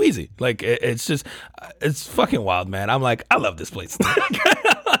 Yeah. It's too easy. Like, it's just, it's fucking wild, man. I'm like, I love this place.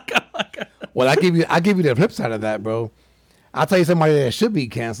 Well, I give you the flip side of that, bro. I'll tell you somebody that should be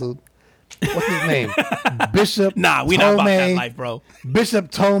canceled. What's his name? Bishop. Nah, we not about that life, bro.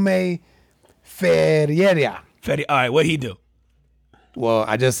 Bishop Tome Ferreira. All right, what'd he do? Well,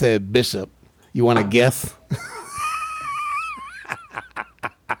 I just said Bishop. You want to guess?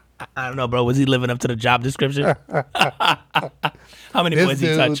 I don't know, bro. Was he living up to the job description? How many boys he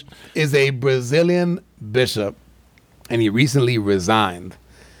touched? Is a Brazilian bishop, and he recently resigned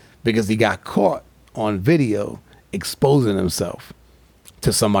because he got caught on video exposing himself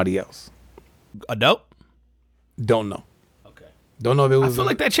to somebody else. Adult? Don't know. Okay. Don't know if it was. I feel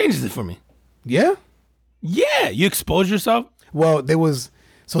like that changes it for me. Yeah? Yeah. You expose yourself? Well, there was.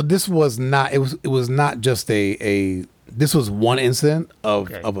 So this was not. It was not just a. This was one incident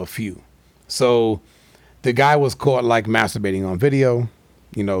of a few. So the guy was caught like masturbating on video,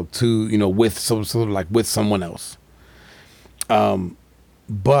 with sort of like with someone else.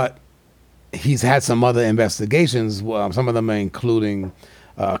 But he's had some other investigations. Some of them are including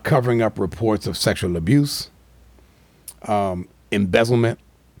covering up reports of sexual abuse, embezzlement,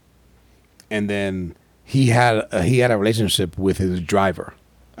 and then he had a relationship with his driver,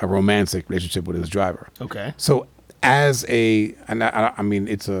 a romantic relationship with his driver. Okay. So I'll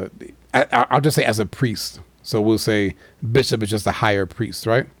just say as a priest. So we'll say bishop is just a higher priest,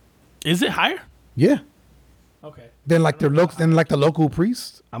 right? Is it higher? Yeah. Okay. Then like the local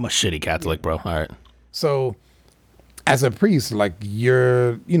priest. I'm a shitty Catholic, bro. All right. So as a priest, like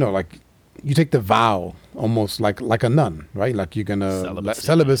you take the vow almost like a nun, right? Like you're gonna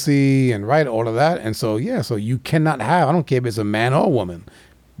celibacy and right, all of that. And so so you cannot have, I don't care if it's a man or a woman,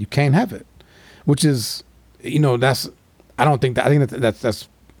 you can't have it. Which is, that's, I think that's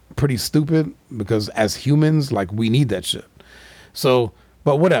pretty stupid, because as humans, like, we need that shit. So,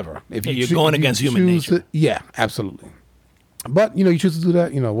 but whatever. If you're going against human nature. Yeah, absolutely. But you choose to do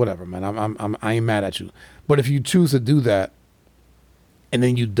that, whatever, man. I ain't mad at you. But if you choose to do that and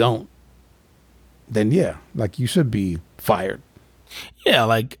then you don't, then yeah, like, you should be fired. Yeah,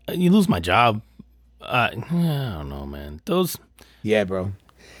 like, you lose my job. I don't know, man. Yeah, bro.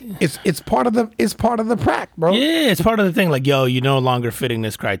 It's part of the prac, bro. Yeah, it's part of the thing. Like, yo, you're no longer fitting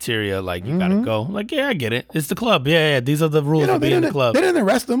this criteria. Like, you gotta go. Like, yeah, I get it. It's the club. Yeah. These are the rules of being in the club. They didn't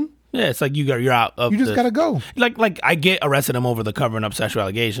arrest him. Yeah, it's like you're out of. You just gotta go. Like I get arrested him over the covering up sexual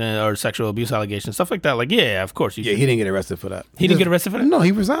allegation or sexual abuse allegation, stuff like that. Like, yeah, of course. He didn't get arrested for that. He didn't get arrested for that? No,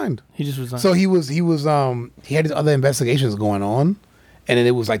 he resigned. He just resigned. So he had his other investigations going on, and then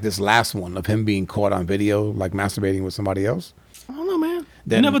it was like this last one of him being caught on video, like masturbating with somebody else. I don't know, man.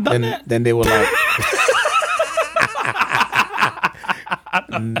 You never done that? Then they were like,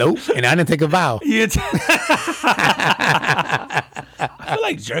 nope. And I didn't take a vow. I feel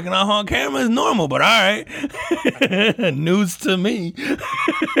like jerking off on camera is normal, but all right. News to me.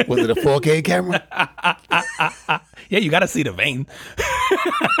 Was it a 4K camera? Yeah, you got to see the vein.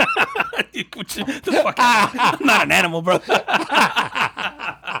 The fuck? I'm not an animal, bro. You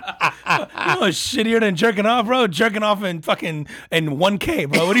know what's shittier than jerking off, bro? Jerking off in fucking in 1K,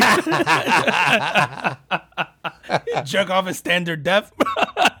 bro. What do you jerk off in standard def?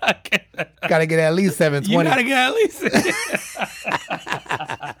 Gotta get at least 720. You gotta get at least.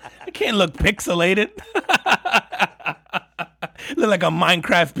 I can't look pixelated. Look like a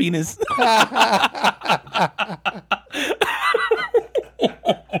Minecraft penis.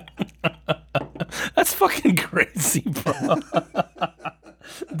 That's fucking crazy, bro.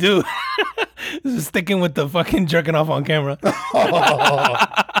 Dude, this is sticking with the fucking jerking off on camera.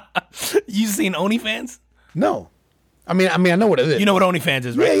 You seen OnlyFans? No. I mean, I know what it is. You know what OnlyFans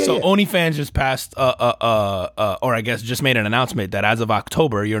is, right? Yeah, so yeah. OnlyFans just passed, or I guess just made an announcement that as of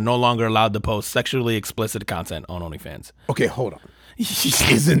October, you're no longer allowed to post sexually explicit content on OnlyFans. Okay, hold on.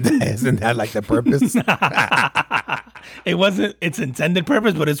 Isn't that like the purpose? It wasn't its intended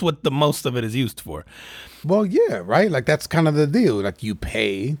purpose, but it's what the most of it is used for. Well, yeah, right? Like, that's kind of the deal. Like, you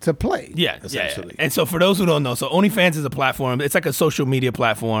pay to play. Yeah, essentially. Yeah. And so for those who don't know, so OnlyFans is a platform. It's like a social media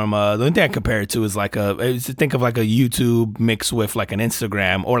platform. The only thing I compare it to is think of like a YouTube mixed with like an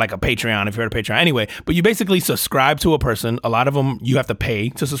Instagram or like a Patreon if you're at a Patreon. Anyway, but you basically subscribe to a person. A lot of them you have to pay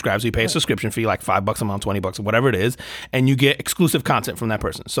to subscribe. So you pay a subscription fee, like $5 a month, $20, whatever it is, and you get exclusive content from that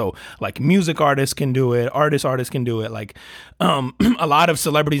person. So like music artists can do it, artists can do it. Like a lot of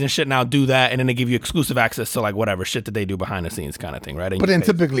celebrities and shit now do that, and then they give you exclusive access to like whatever shit that they do behind the scenes kind of thing, right? And but then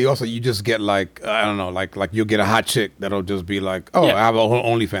typically also you just get like, I don't know, like you'll get a hot chick that'll just be like, oh, Yeah. I have a whole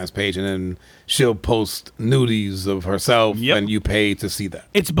OnlyFans page, and then she'll post nudies of herself, Yep. and you pay to see that.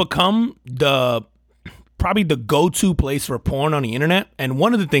 It's become probably the go-to place for porn on the internet. And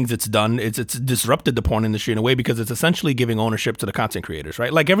one of the things it's done is it's disrupted the porn industry in a way because it's essentially giving ownership to the content creators,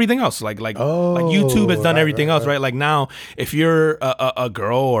 right? Like everything else, like YouTube has done everything else, right? Like now, if you're a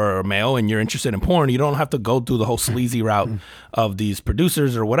girl or a male and you're interested in porn, you don't have to go through the whole sleazy route of these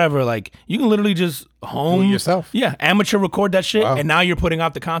producers or whatever. Like you can literally just Do it yourself. Yeah, amateur record that shit, Wow. and now you're putting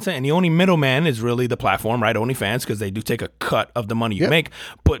out the content, and the only middleman is really the platform, right? OnlyFans, because they do take a cut of the money you make.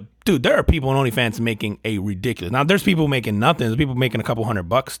 But dude, there are people on OnlyFans making a ridiculous. Now, there's people making nothing. There's people making a couple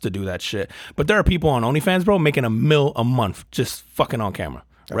 $100 to do that shit. But there are people on OnlyFans, bro, making $1 million a month just fucking on camera.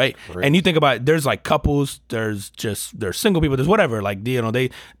 Right, great. and you think about it, there's like couples, there's single people, there's whatever, like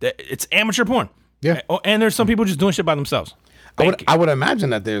it's amateur porn. Yeah. And there's some people just doing shit by themselves. I would imagine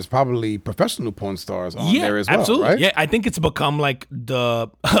that there's probably professional porn stars on there as well, absolutely. right? Yeah, I think it's become like the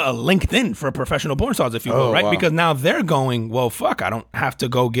LinkedIn for professional porn stars, if you will, right? Wow. Because now they're going, well, fuck, I don't have to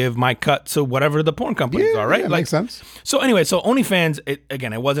go give my cut to whatever the porn companies are, right? Yeah, Like, makes sense. So anyway, so OnlyFans,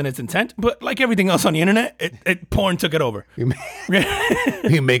 it wasn't its intent, but like everything else on the internet, porn took it over. We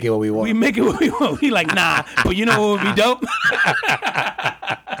make it what we want. We make it what we want. We like, nah, but you know what would be dope?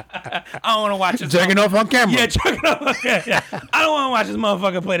 I don't want to watch this. Jerking off on camera. Yeah, jerking off. Yeah. I don't want to watch this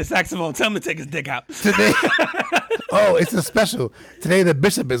motherfucker play the saxophone. Tell him to take his dick out. Today, it's a special. Today the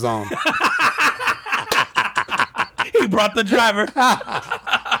bishop is on. He brought the driver.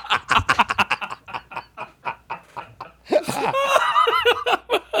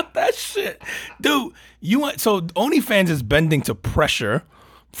 That shit. Dude, so OnlyFans is bending to pressure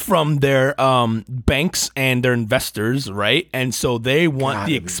from their banks and their investors, right? And so they want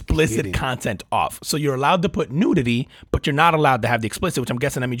the explicit content off. So you're allowed to put nudity, but you're not allowed to have the explicit, which I'm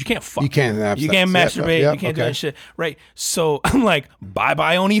guessing that means you can't fuck. You can't have You sex. can't Yep, masturbate. yep, You can't do okay. that shit, right? So I'm like,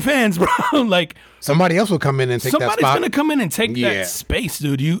 bye-bye OnlyFans, bro. Like, Somebody else will come in and take that somebody's spot. gonna come in and take Yeah. that space,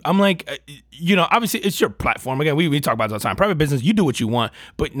 dude. I'm like, obviously it's your platform. Again, we talk about this all the time. Private business, you do what you want,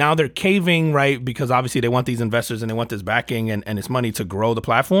 but now they're caving, right? Because obviously they want these investors and they want this backing and this money to grow the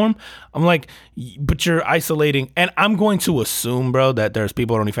platform. I'm like, but you're isolating. And I'm going to assume, bro, that there's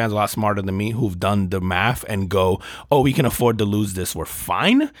people on OnlyFans a lot smarter than me who've done the math and go, oh, we can afford to lose this. We're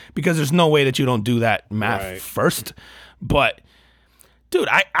fine. Because there's no way that you don't do that math first. But dude,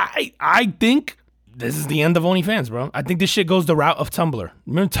 I think this is the end of OnlyFans, bro. I think this shit goes the route of Tumblr.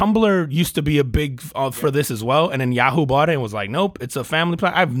 Remember, Tumblr used to be a big for this as well, and then Yahoo bought it and was like, nope, it's a family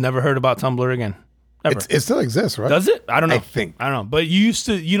platform. I've never heard about Tumblr again. Ever. It still exists, right? Does it? I don't know. I think. I don't know. But you used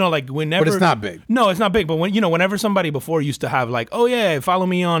to, like whenever. But it's not big. No, it's not big. But whenever somebody before used to have like, oh yeah, follow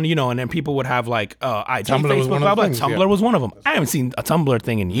me on, and then people would have like IG, Tumblr was Facebook, one of blah the blah. things, Tumblr yeah. was one of them. I haven't seen a Tumblr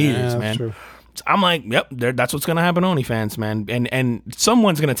thing in years, Yeah, that's man. true. I'm like, yep, that's what's gonna happen on OnlyFans, man. And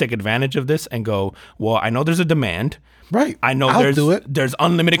someone's gonna take advantage of this and go, well, I know there's a demand. Right. I know I'll do it. there's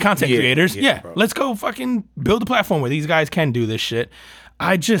unlimited content creators. Yeah, bro. let's go fucking build a platform where these guys can do this shit.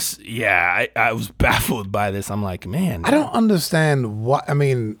 I was baffled by this. I'm like, man, I don't understand what. I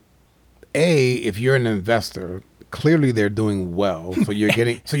mean, if you're an investor, clearly they're doing well. So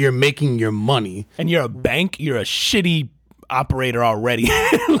you're making your money. And you're a bank. You're a shitty operator already.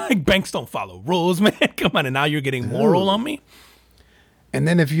 Like banks don't follow rules, man. Come on, and now you're getting moral on me. And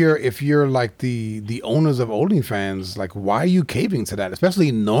then if you're like the owners of OnlyFans, like why are you caving to that?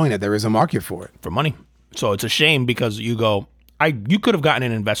 Especially knowing that there is a market for it. For money. So it's a shame because you could have gotten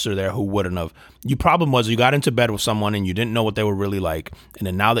an investor there who wouldn't have. Your problem was you got into bed with someone and you didn't know what they were really like. And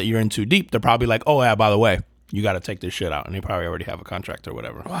then now that you're in too deep, they're probably like, oh yeah, by the way, you got to take this shit out. And they probably already have a contract or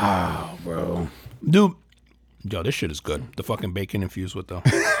whatever. Wow, bro. Dude. Yo, this shit is good. The fucking bacon infused with the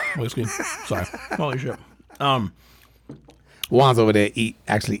whiskey. Sorry. Holy shit. Juan's over there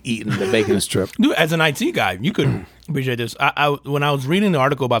actually eating the bacon strip. Dude, as an IT guy, you could appreciate this. When I was reading the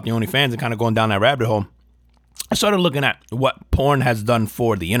article about the OnlyFans and kind of going down that rabbit hole, I started looking at what porn has done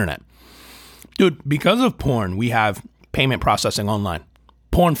for the internet. Dude, because of porn, we have payment processing online.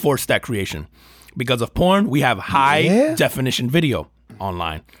 Porn forced that creation. Because of porn, we have high definition video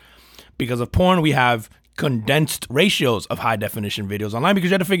online. Because of porn, we have condensed ratios of high definition videos online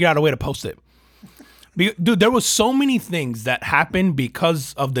because you had to figure out a way to post it. Dude, there was so many things that happened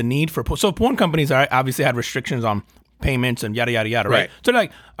because of the need for so porn companies obviously had restrictions on payments and yada yada yada, right? So they're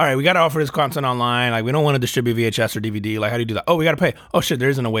like, all right, we got to offer this content online. Like, we don't want to distribute VHS or DVD. Like, how do you do that? Oh, we got to pay. Oh shit, there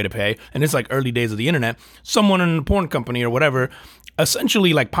isn't a way to pay. And it's like early days of the internet. Someone in a porn company or whatever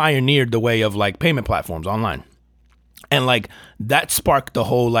essentially like pioneered the way of like payment platforms online, and like that sparked the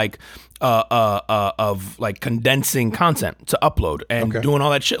whole like of like condensing content to upload and doing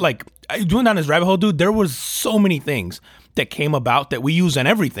all that shit. Like doing down this rabbit hole, dude, there was so many things that came about that we use in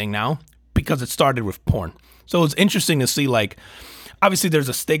everything now because it started with porn. So it's interesting to see, like, obviously there's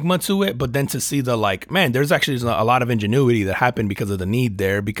a stigma to it, but then to see the like, man, there's actually a lot of ingenuity that happened because of the need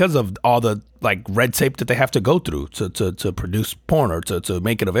there, because of all the like red tape that they have to go through to produce porn or to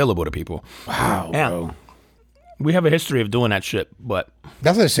make it available to people. Wow, bro. We have a history of doing that shit, but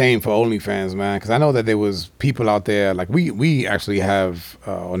that's a shame for OnlyFans, man. Because I know that there was people out there, like we actually have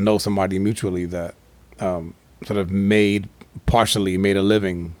or know somebody mutually that sort of partially made a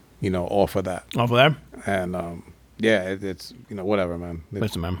living, off of that. Off of that, and it's whatever, man.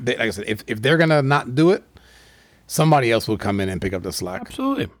 Listen, man. Like I said, if they're gonna not do it, somebody else will come in and pick up the slack.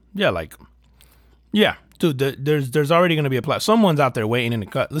 Absolutely, yeah, dude. There's already gonna be a platform. Someone's out there waiting in the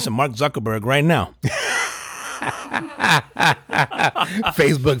cut. Listen, Mark Zuckerberg, right now.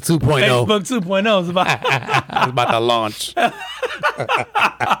 Facebook 2.0. Facebook 2.0 is about to launch.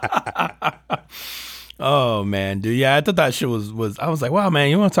 Oh man, dude. Yeah, I thought that shit was. I was like, wow, man.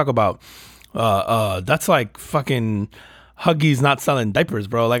 You want to talk about? That's like fucking Huggies not selling diapers,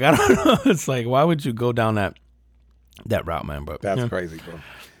 bro. Like, I don't know. It's like, why would you go down that route, man? But that's crazy,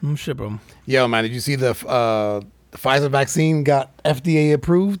 bro. Shit, bro. Yo, man, did you see the Pfizer vaccine got FDA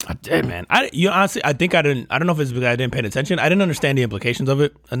approved? I did, man. Honestly, I think I didn't. I don't know if it's because I didn't pay attention. I didn't understand the implications of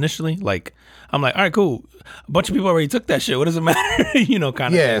it initially. Like, I'm like, all right, cool. A bunch of people already took that shit. What does it matter?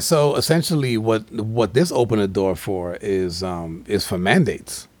 Kind of. Yeah. So essentially, what this opened the door for is for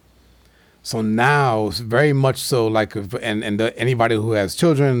mandates. So now, very much so, like, anybody who has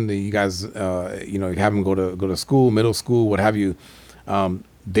children, you guys, you have them go to school, middle school, what have you.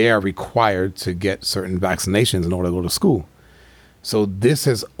 They are required to get certain vaccinations in order to go to school. So this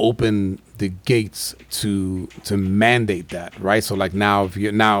has opened the gates to mandate that, right? So like now,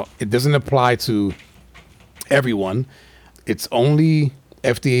 it doesn't apply to everyone. It's only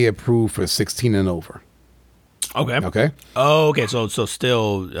FDA approved for 16 and over. Okay. Oh, okay. So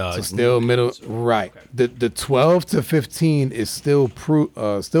still, still middle, right? Okay. The 12 to 15 is still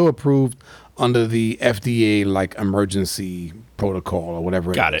approved under the FDA like emergency protocol or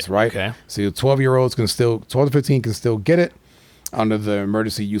whatever it is, right? Okay. So 12-year-olds 12 to 15 can still get it under the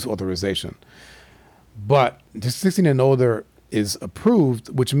emergency use authorization. But the 16 and older is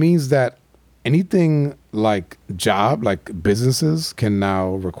approved, which means that anything like businesses can now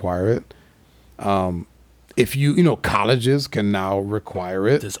require it. If colleges can now require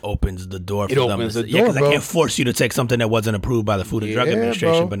it. This opens the door for them. It opens the door, because I can't force you to take something that wasn't approved by the Food and Drug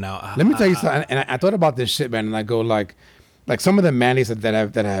Administration. Bro. But now, let me tell you something. And I thought about this shit, man. And I go like some of the mandates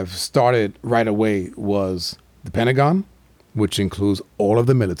that have started right away was the Pentagon, which includes all of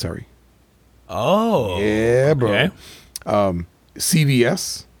the military. Oh, yeah, bro. Okay.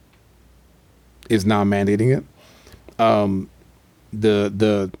 CVS is now mandating it.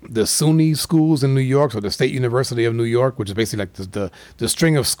 The SUNY schools in New York, so the State University of New York, which is basically like the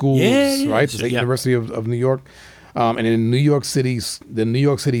string of schools, right? The State University of New York, and in the New York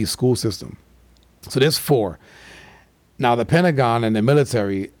City school system. So there's 4. Now the Pentagon and the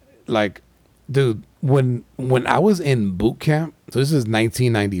military, like, dude, when I was in boot camp, so this is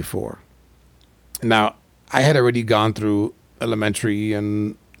 1994. Now I had already gone through elementary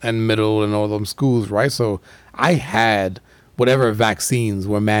and middle and all them schools, right? So I had whatever vaccines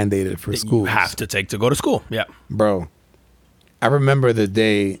were mandated for schools. You have to take to go to school. Yeah. Bro, I remember the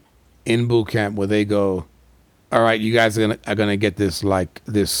day in boot camp where they go, all right, you guys are gonna get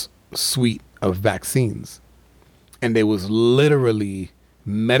this suite of vaccines. And there was literally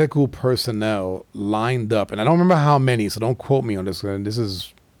medical personnel lined up. And I don't remember how many, so don't quote me on this. This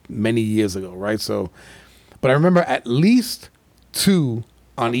is many years ago, right? So, but I remember at least 2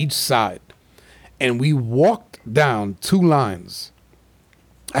 on each side. And we walked down 2 lines.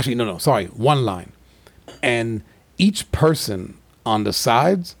 Actually, no, sorry, 1 line. And each person on the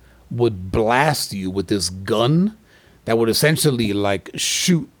sides would blast you with this gun that would essentially like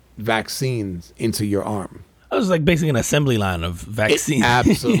shoot vaccines into your arm. It was like basically an assembly line of vaccines. It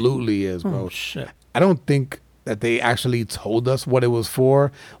absolutely is, bro. Oh, shit. I don't think that they actually told us what it was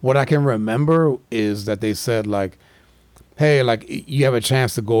for. What I can remember is that they said like, hey, like you have a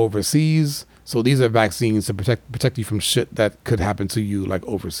chance to go overseas. So these are vaccines to protect you from shit that could happen to you like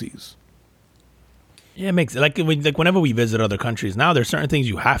overseas. Yeah, it makes like whenever we visit other countries now, there's certain things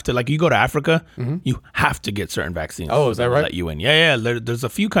you have to, like you go to Africa, you have to get certain vaccines. Oh, is that right? Let you in. Yeah. There's a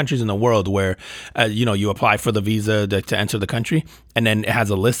few countries in the world where, you apply for the visa to enter the country, and then it has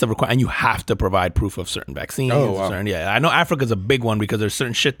a list of requirements, and you have to provide proof of certain vaccines. Oh, wow. I know Africa's a big one because there's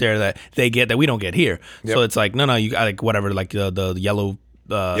certain shit there that they get that we don't get here. Yep. So it's like, no, you got like whatever, like the yellow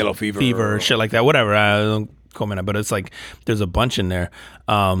fever, shit like that, whatever. I don't comment, but it's like there's a bunch in there.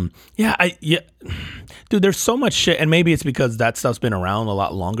 Dude, there's so much shit, and maybe it's because that stuff's been around a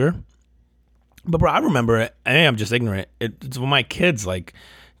lot longer. But bro, I remember it. I'm just ignorant. It's when my kids like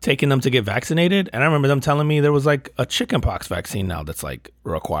taking them to get vaccinated, and I remember them telling me there was like a chickenpox vaccine now that's like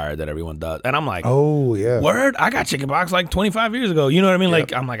required that everyone does, and I'm like, oh yeah, word, I got chickenpox like 25 years ago. You know what I mean? Yep.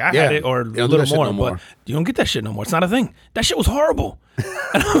 Like I'm like I had it or a little more, but you don't get that shit no more. It's not a thing. That shit was horrible.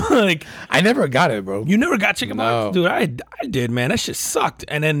 Like I never got it, bro. You never got chickenpox, dude? I did, man. That shit sucked.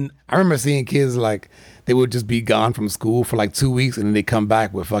 And then I remember seeing kids like they would just be gone from school for like 2 weeks, and then they come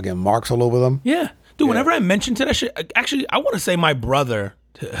back with fucking marks all over them. Yeah, dude. Whenever I mention to that shit, actually, I want to say my brother.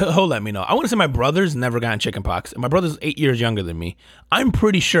 He'll let me know. I want to say my brother's never gotten chickenpox. My brother's 8 years younger than me. I'm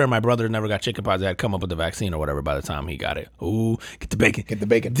pretty sure my brother never got chickenpox. They had come up with the vaccine or whatever by the time he got it. Ooh, get the bacon. Get the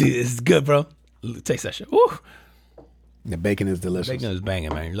bacon. Dude, this is good, bro. Taste that shit. Ooh. The bacon is delicious. Bacon is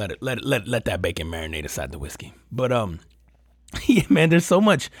banging, man. Let that bacon marinate aside the whiskey. But yeah, man, there's so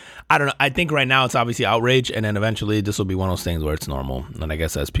much. I don't know. I think right now it's obviously outrage, and then eventually this will be one of those things where it's normal. And I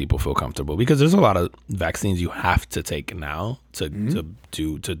guess as people feel comfortable, because there's a lot of vaccines you have to take now to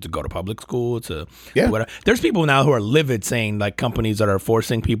go to public school to whatever. There's people now who are livid saying like companies that are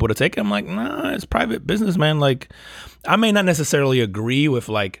forcing people to take it. I'm like, nah, it's private business, man. Like, I may not necessarily agree with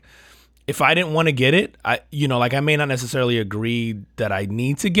like. If I didn't want to get it, I may not necessarily agree that I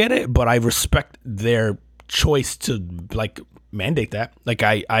need to get it, but I respect their choice to like mandate that. Like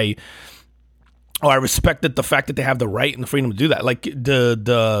I respect the fact that they have the right and the freedom to do that. Like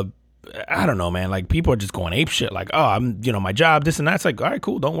I don't know, man. Like people are just going ape shit. Like, oh, I'm, my job, this and that. It's like, all right,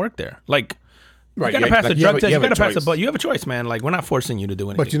 cool, don't work there. Like, right, you gotta pass the drug test. You gotta pass it, but you have a choice, man. Like, we're not forcing you to do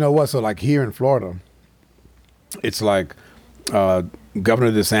anything. But you know what? So like here in Florida, it's like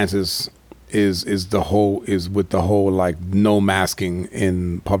Governor DeSantis is with the whole like no masking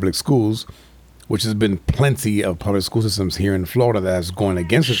in public schools, which has been plenty of public school systems here in Florida that's going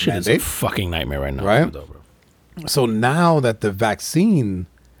against this mandate. It's a fucking nightmare right now. Right? So now that the vaccine,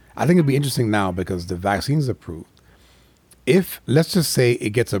 I think it'd be interesting now because the vaccine's approved. If, let's just say it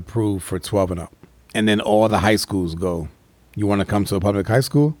gets approved for 12 and up, and then all the high schools go, you want to come to a public high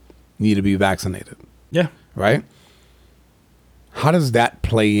school, you need to be vaccinated. Yeah. Right? How does that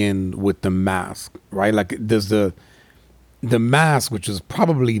play in with the mask, right? Like, does the mask, which is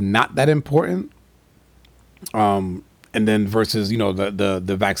probably not that important, and then versus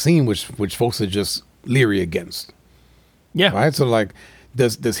the vaccine, which folks are just leery against. Yeah. Right. So like,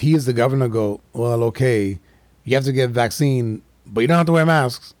 does he as the governor go, well, okay, you have to get vaccine, but you don't have to wear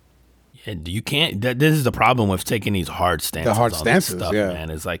masks. Yeah, you can't. This is the problem with taking these hard stances. The hard stances, stuff, yeah. Man,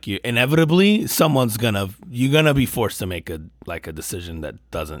 it's like inevitably you're gonna be forced to make a decision that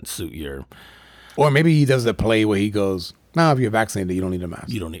doesn't suit your. Or maybe he does the play where he goes, "No, if you're vaccinated, you don't need a mask.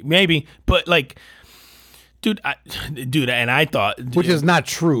 You don't need maybe, but like, dude, and I thought, which is not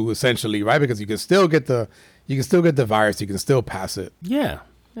true, essentially, right? Because you can still get the virus, you can still pass it. Yeah,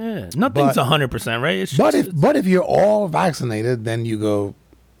 nothing's 100%, right? But if you're all vaccinated, then you go.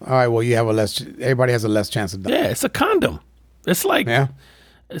 All right, well, you have everybody has a less chance of dying. Yeah, it's a condom. It's like,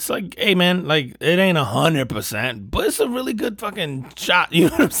 it's like, hey, man, like, it ain't 100%, but it's a really good fucking shot. You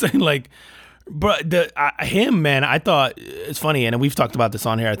know what I'm saying? Like, But him, man, I thought it's funny, and we've talked about this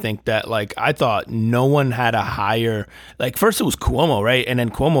on here. I think that like I thought no one had a higher like first it was Cuomo, right, and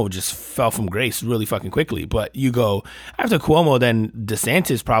then Cuomo just fell from grace really fucking quickly. But you go after Cuomo, then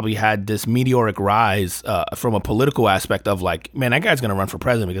DeSantis probably had this meteoric rise from a political aspect of like, man, that guy's gonna run for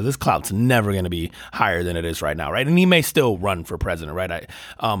president because this clout's never gonna be higher than it is right now, right? And he may still run for president, right?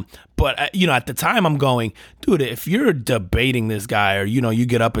 But at the time I'm going, dude, if you're debating this guy or you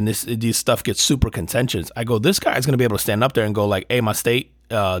get up and this stuff gets super contentious, I go, this guy's gonna be able to stand up there and go like, hey, my state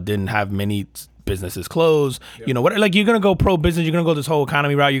didn't have many businesses closed. Yep. What? Like you're gonna go pro business. You're gonna go this whole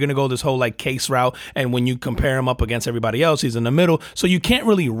economy route. You're gonna go this whole like case route. And when you compare him up against everybody else, he's in the middle. So you can't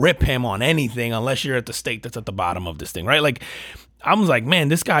really rip him on anything unless you're at the state that's at the bottom of this thing, right? Like. I was like, man,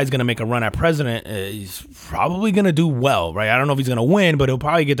 this guy's going to make a run at president. He's probably going to do well, right? I don't know if he's going to win, but he'll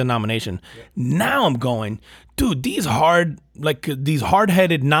probably get the nomination. Yep. Now I'm going, dude, these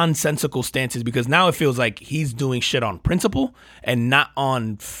hard-headed, nonsensical stances, because now it feels like he's doing shit on principle and not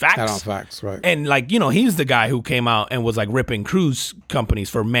on facts. Not on facts, right. And like, he's the guy who came out and was like ripping cruise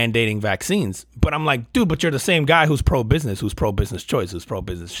companies for mandating vaccines. But I'm like, dude, but you're the same guy who's pro-business, who's pro-business choice, who's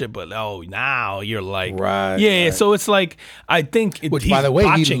pro-business shit. But now you're like, right. Yeah. Right. So it's like, I think which, by the way,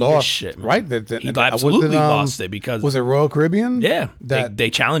 he lost, shit, right? He absolutely lost it because was it Royal Caribbean? Yeah, they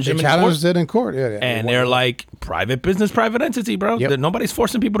challenged him. They challenged it in court. Yeah, and they're like private business, private entity, bro. Yep. Nobody's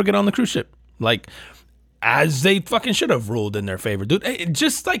forcing people to get on the cruise ship, like as they fucking should have ruled in their favor, dude.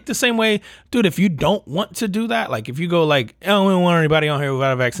 Just like the same way, dude. If you don't want to do that, like if you go like, oh, we don't want anybody on here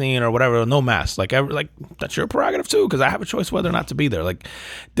without a vaccine or whatever, no mask, like that's your prerogative too, because I have a choice whether or not to be there. Like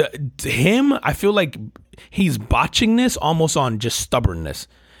him, I feel like he's botching this almost on just stubbornness.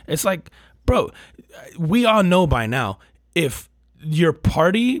 It's like, bro, we all know by now if your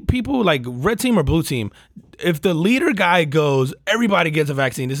party people, like red team or blue team, if the leader guy goes, everybody gets a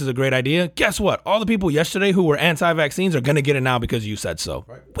vaccine, this is a great idea, guess what? All the people yesterday who were anti-vaccines are going to get it now because you said so.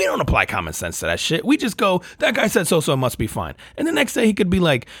 Right. We don't apply common sense to that shit. We just go, that guy said so it must be fine. And the next day he could be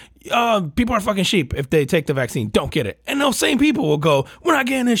like, people are fucking sheep if they take the vaccine. Don't get it. And those same people will go, we're not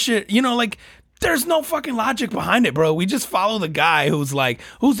getting this shit. Like, there's no fucking logic behind it, bro. We just follow the guy who's like,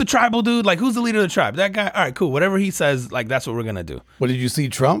 who's the tribal dude? Like, who's the leader of the tribe? That guy. All right, cool. Whatever he says, like, that's what we're going to do. Well, did you see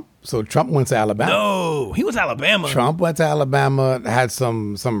Trump? So Trump went to Alabama. No, he was Alabama. Trump went to Alabama, had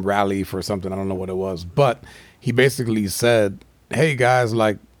some rally for something. I don't know what it was. But he basically said, hey, guys,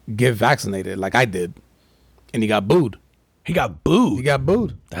 like, get vaccinated like I did. And he got booed. He got booed. He got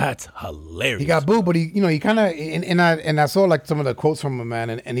booed. That's hilarious. He got booed, but he kind of, and I saw like some of the quotes from him,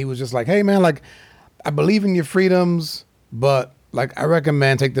 man, and he was just like, hey, man, like, I believe in your freedoms, but like, I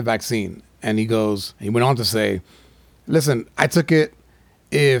recommend take the vaccine. And he went on to say, listen, I took it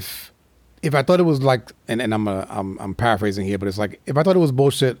if I thought it was like, and I'm paraphrasing here, but it's like, if I thought it was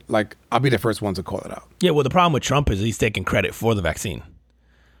bullshit, like, I'll be the first one to call it out. Yeah, well, the problem with Trump is he's taking credit for the vaccine.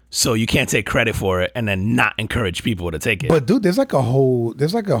 So you can't take credit for it and then not encourage people to take it. But dude, there's like a whole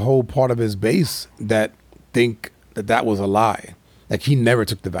part of his base that think that was a lie. Like he never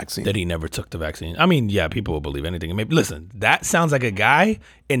took the vaccine. That he never took the vaccine. I mean, yeah, people will believe anything. Maybe listen, that sounds like a guy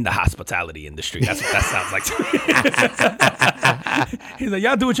in the hospitality industry. That's what that sounds like to me. He's like,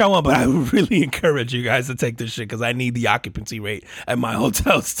 y'all do what y'all want, but I would really encourage you guys to take this shit because I need the occupancy rate at my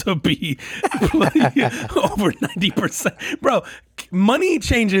hotels to be over 90%. Bro, money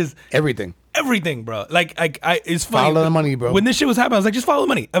changes everything. Everything, bro. Like it's funny. Follow the money, bro. When this shit was happening, I was like, just follow the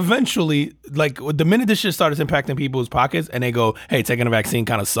money. Eventually, like the minute this shit started impacting people's pockets and they go, hey, taking a vaccine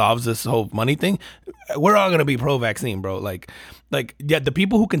kind of solves this whole money thing, we're all going to be pro-vaccine, bro. Like, yeah, the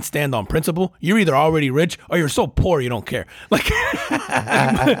people who can stand on principle, you're either already rich or you're so poor you don't care. Like,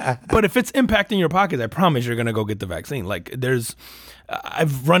 but if it's impacting your pockets, I promise you're going to go get the vaccine. Like,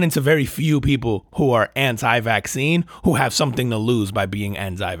 I've run into very few people who are anti-vaccine who have something to lose by being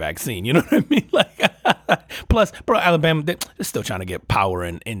anti-vaccine. You know what I mean? Like, plus, bro, Alabama, they're still trying to get power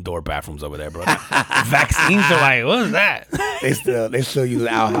in indoor bathrooms over there, bro. Vaccines are like, what is that? They still use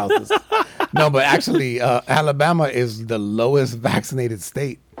outhouses. No, but actually, Alabama is the lowest vaccinated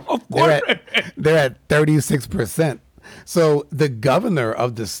state. Of course, they're at 36%. So the governor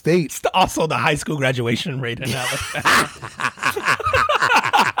of the state, it's also the high school graduation rate in Alabama.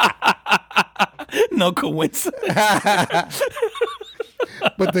 No coincidence.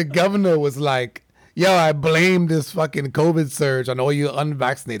 But the governor was like, yo, I blame this fucking COVID surge on all you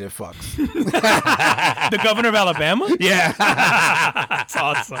unvaccinated fucks. The governor of Alabama? Yeah. That's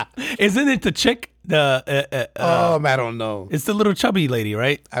awesome. Isn't it the chick? Man, I don't know. It's the little chubby lady,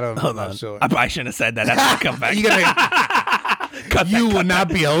 right? I don't know. I'm not sure. I probably shouldn't have said that. That's gonna come back. You will not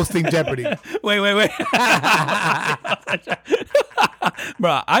be hosting Jeopardy. Wait.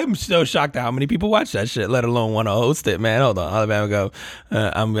 Bro, I'm so shocked at how many people watch that shit, let alone want to host it, man. Hold on, Alabama go.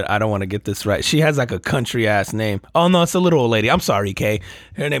 I don't want to get this right. She has like a country ass name. Oh no, it's a little old lady. I'm sorry, Kay.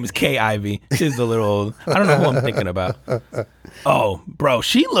 Her name is Kay Ivy. She's a little old. I don't know who I'm thinking about. Oh, bro,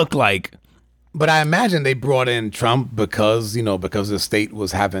 she looked like. But I imagine they brought in Trump because the state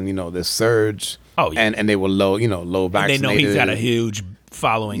was having this surge. Oh, yeah. And they were low vaccinated. They know he's got a huge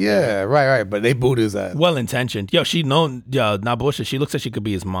following. Yeah, right. But they booed his ass. Well intentioned. Yo, not bullshit. She looks like she could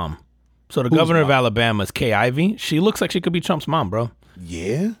be his mom. So the governor of Alabama is Kay Ivy. She looks like she could be Trump's mom, bro.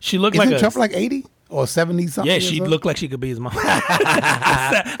 Yeah. She looked Isn't like Trump like 80 or 70 something? Yeah, she looked like she could be his mom.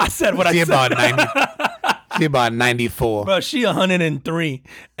 I said what I said. About 90. She about 94. Bro, she 103,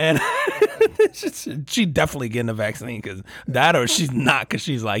 and she definitely getting a vaccine because that, or she's not because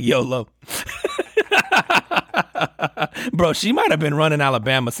she's like YOLO. Bro, she might have been running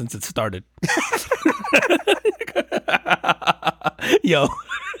Alabama since it started. Yo,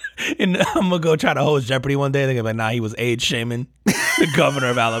 and I'm gonna go try to host Jeopardy one day. They're gonna be like, nah, he was age shaming the governor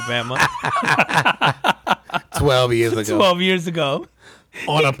of Alabama 12 years ago. 12 years ago.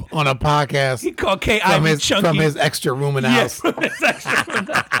 On a podcast. He called Kay Ivy chunky. From his extra room in the house. From his extra room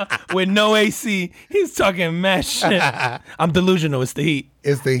with no AC. He's talking mad shit. I'm delusional. It's the heat.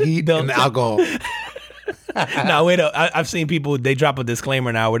 It's the heat and the alcohol. Now, wait up. I've seen people, they drop a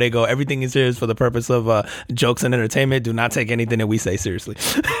disclaimer now where they go, everything is serious for the purpose of jokes and entertainment. Do not take anything that we say seriously.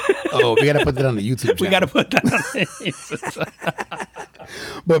 Oh, we got to put that on the YouTube channel. We got to put that on the YouTube.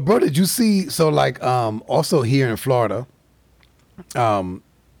 But, bro, did you see, also here in Florida,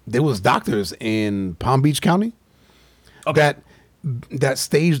 there was doctors in Palm Beach County that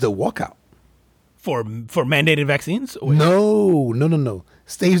staged a walkout for mandated vaccines? Or No.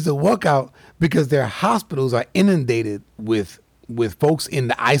 Staged a walkout because their hospitals are inundated with folks in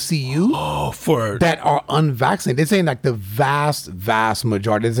the ICU that are unvaccinated. They're saying like the vast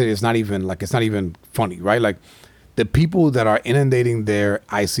majority. They say it's not even funny, right? Like the people that are inundating their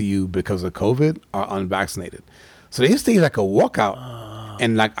ICU because of COVID are unvaccinated. So they staged like a walkout,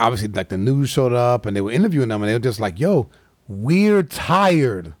 and like obviously like the news showed up and they were interviewing them, and they were just like, "Yo, we're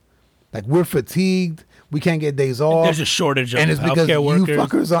tired, like we're fatigued, we can't get days off. There's a shortage of and it's because healthcare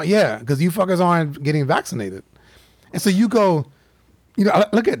workers. Because you fuckers aren't getting vaccinated." And so you go, I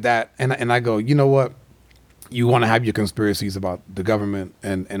look at that and I go, you know what? You want to have your conspiracies about the government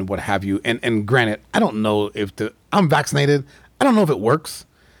and what have you. And granted, I don't know if I'm vaccinated. I don't know if it works.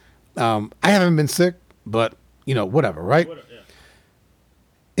 I haven't been sick, but whatever, right?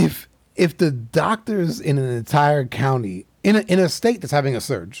 If the doctors in an entire county in a state that's having a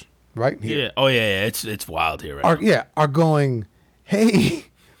surge, right? Here, Yeah. Oh yeah. It's wild here right now. Are going, hey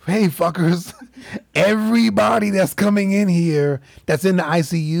fuckers, everybody that's coming in here that's in the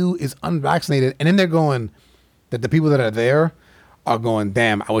ICU is unvaccinated, and then they're going that the people that are there are going,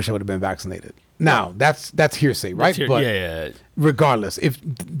 damn, I wish I would have been vaccinated. Now that's hearsay, right? But regardless, if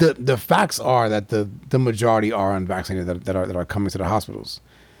the facts are that the majority are unvaccinated that are coming to the hospitals,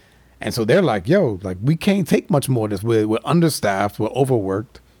 and so they're like, yo, like we can't take much more of this. We're understaffed, we're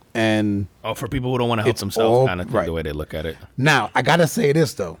overworked, and for people who don't want to help themselves, kind of thing, the way they look at it. Now I gotta say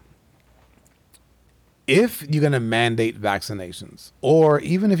this though. If you're gonna mandate vaccinations, or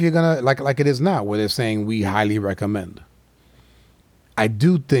even if you're gonna like it is now, where they're saying we highly recommend, I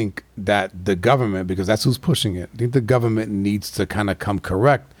do think that the government, because that's who's pushing it, I think the government needs to kind of come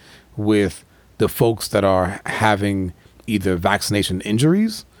correct with the folks that are having either vaccination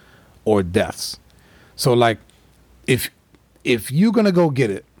injuries or deaths. So like if you're gonna go get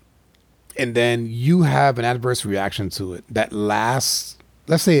it and then you have an adverse reaction to it that lasts,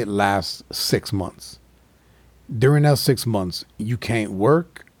 let's say it lasts 6 months. During those 6 months, you can't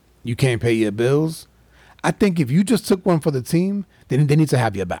work, you can't pay your bills. I think if you just took one for the team, then they need to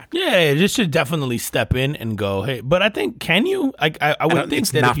have your back. Yeah, this should definitely step in and go, hey. But I think, can you? I would think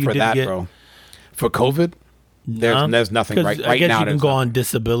it's that not if you for did that, get, bro. For COVID, there's nothing right I guess now. You can go on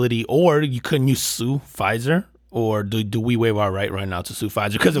disability, or couldn't you sue Pfizer? Or do we waive our right now to sue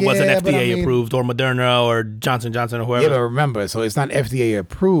Pfizer because it wasn't FDA approved, or Moderna or Johnson & Johnson or whoever? Yeah, but remember, so it's not FDA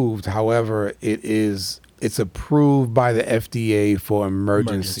approved. However, it's approved by the FDA for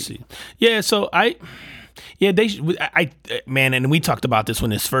emergency. Yeah, so man, and we talked about this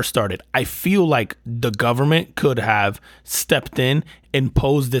when this first started. I feel like the government could have stepped in,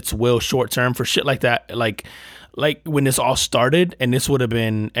 imposed its will short term for shit like that, like when this all started, and this would have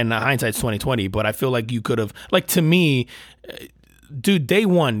been, and hindsight's 2020, but I feel like you could have, like, to me, dude, day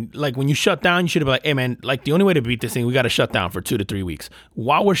one, like when you shut down, you should have been like, hey man, like the only way to beat this thing, we got to shut down for 2 to 3 weeks.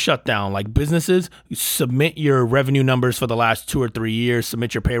 While we're shut down, like businesses, submit your revenue numbers for the last 2 or 3 years,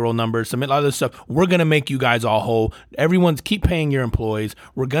 submit your payroll numbers, submit all this stuff. We're going to make you guys all whole. Everyone's keep paying your employees.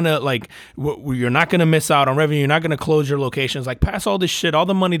 We're going to like, you're not going to miss out on revenue. You're not going to close your locations. Like pass all this shit, all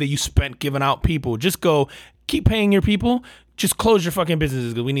the money that you spent giving out people, just go keep paying your people. Just close your fucking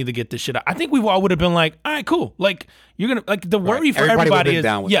businesses because we need to get this shit out. I think we all would have been like, all right, cool. Like, you're going to, like, the worry for everybody is,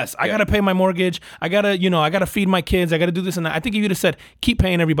 yes, I got to pay my mortgage. I got to, I got to feed my kids. I got to do this and that. I think if you'd have said, keep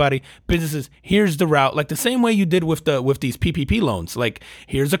paying everybody, businesses, here's the route. Like the same way you did with these PPP loans. Like,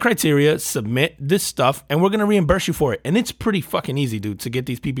 here's the criteria, submit this stuff, and we're going to reimburse you for it. And it's pretty fucking easy, dude, to get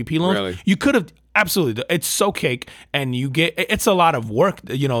these PPP loans. Really? You could have, absolutely. It's so cake, and you get, it's a lot of work,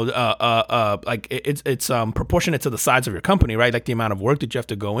 like it's proportionate to the size of your company, right? Like the amount of work that you have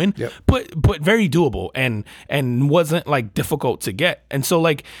to go in, yep. but very doable and wasn't like difficult to get. And so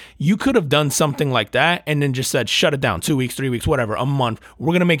like you could have done something like that and then just said, shut it down 2 weeks, 3 weeks, whatever, a month.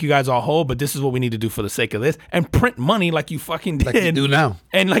 We're going to make you guys all whole, but this is what we need to do for the sake of this, and print money like you fucking did. Like you do now.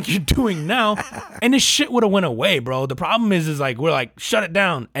 And like you're doing now. And this shit would have went away, bro. The problem is like, we're like, shut it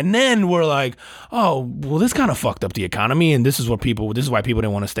down. And then we're like, oh, well, this kind of fucked up the economy. And this is why people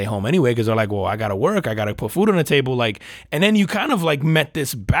didn't want to stay home anyway. Cause they're like, well, I got to work. I got to put food on the table. Like, and then you kind of like met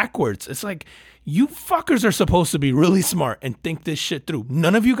this backwards. It's like, you fuckers are supposed to be really smart and think this shit through.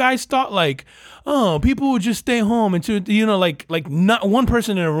 None of you guys thought like, oh, people would just stay home and like not one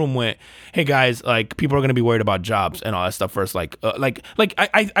person in a room went, hey guys, like people are gonna be worried about jobs and all that stuff first. I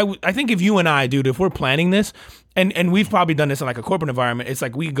think if you and I, dude, if we're planning this, and we've probably done this in like a corporate environment, it's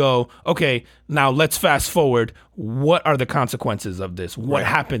like we go, okay, now let's fast forward. What are the consequences of this? What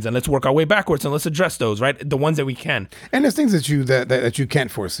happens? And let's work our way backwards and let's address those, right? The ones that we can. And there's things that you can't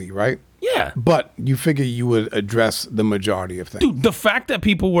foresee, right? Yeah. But you figure you would address the majority of things. Dude, the fact that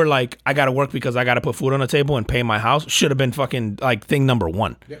people were like, I got to work because I got to put food on the table and pay my house should have been fucking like thing number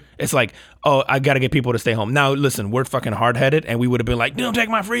one. Yep. It's like, oh, I got to get people to stay home. Now, listen, we're fucking hard-headed and we would have been like, don't take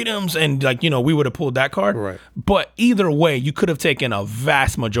my freedoms. And like, we would have pulled that card. Right. But either way, you could have taken a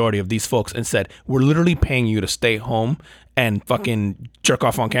vast majority of these folks and said, we're literally paying you to stay home and fucking jerk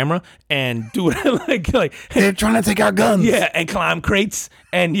off on camera and do it like they're trying to take our guns. Yeah, and climb crates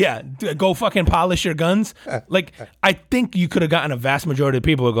and go fucking polish your guns. Like I think you could have gotten a vast majority of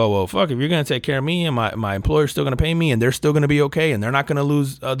people to go, well, fuck, if you're gonna take care of me and my employer's still gonna pay me and they're still gonna be okay and they're not gonna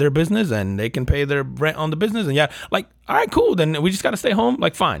lose their business and they can pay their rent on the business and like, all right, cool, then we just gotta stay home.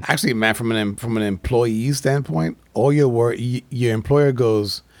 Like, fine. Actually, man, from an employee standpoint, all your employer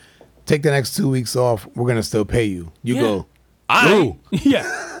goes, take the next 2 weeks off. We're gonna still pay you. You go, cool.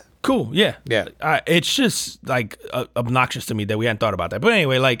 Yeah, cool. Yeah. It's just like obnoxious to me that we hadn't thought about that. But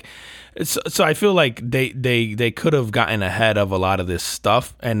anyway, like, so I feel like they could have gotten ahead of a lot of this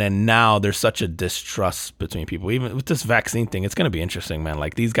stuff, and then now there's such a distrust between people. Even with this vaccine thing, it's gonna be interesting, man.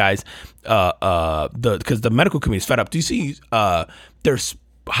 Like these guys, because the medical community is fed up. Do you see? There's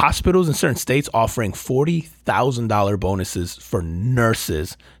hospitals in certain states offering $40,000 bonuses for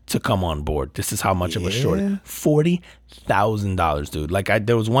nurses to come on board. This is how much of a shortage. $40,000, dude. Like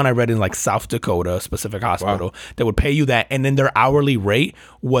there was one I read in like South Dakota, a specific hospital that would pay you that, and then their hourly rate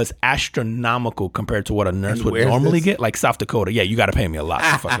was astronomical compared to what a nurse would normally get. Like South Dakota, yeah, you got to pay me a lot.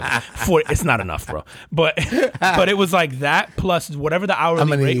 It's not enough, bro. But it was like that plus whatever the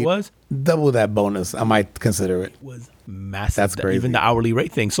hourly rate was. Double that bonus, I might consider it. It was massive. That's crazy. Even the hourly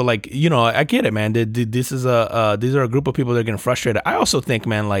rate thing. So like, I get it, man. This is these are a group of people that are getting frustrated. I also think,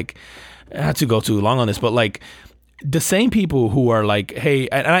 man, like, not to go too long on this, but like the same people who are like, hey,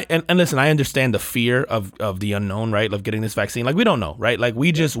 and listen, I understand the fear of the unknown, right? Of getting this vaccine. Like, we don't know, right? Like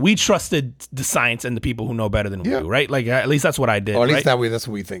we trusted the science and the people who know better than we do, right? Like at least that's what I did. Or at least right? that's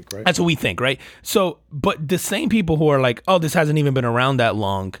what we think, right? That's what we think, right? So, but the same people who are like, oh, this hasn't even been around that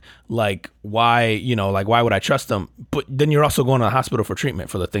long. Like, why, why would I trust them? But then you're also going to the hospital for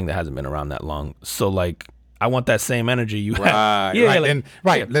treatment for the thing that hasn't been around that long. So like, I want that same energy you have.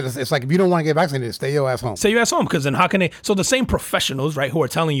 It's like if you don't want to get vaccinated, stay your ass home. Stay your ass home, because then how can they? So the same professionals, right, who are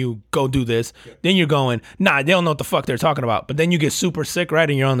telling you go do this, then you're going, nah, they don't know what the fuck they're talking about. But then you get super sick, right,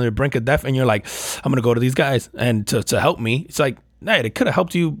 and you're on the brink of death, and you're like, I'm gonna go to these guys and to help me. It's like, nah, it could have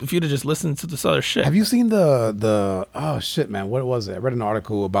helped you if you'd have just listened to this other shit. Have you seen the oh shit, man, what was it? I read an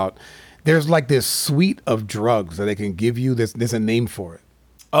article about there's like this suite of drugs that they can give you. There's a name for it.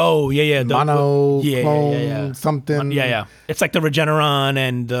 Oh, yeah. Monoclonal something. Yeah. It's like the Regeneron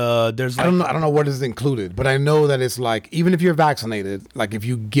and there's like... I don't know what is included, but I know that it's like, even if you're vaccinated, like if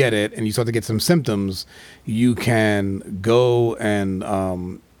you get it and you start to get some symptoms, you can go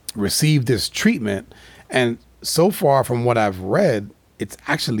and receive this treatment. And so far from what I've read, it's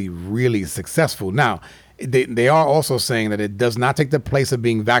actually really successful. Now, they are also saying that it does not take the place of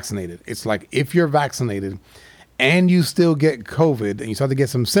being vaccinated. It's like if you're vaccinated and you still get COVID and you start to get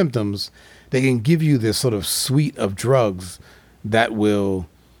some symptoms, they can give you this sort of suite of drugs that will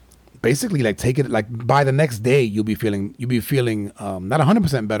basically like take it, like by the next day you'll be feeling not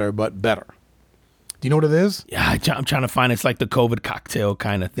 100% better, but better. Do you know what it is? Yeah, I'm trying to find. It's like the COVID cocktail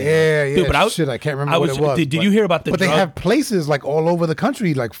kind of thing. Yeah. Dude, but I can't remember what it was. Did you hear about the? But drug? they have places like all over the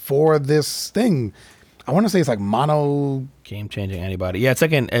country, like for this thing. I want to say it's like mono. Game changing antibody. Yeah,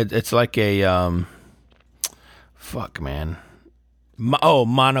 it's like a fuck man.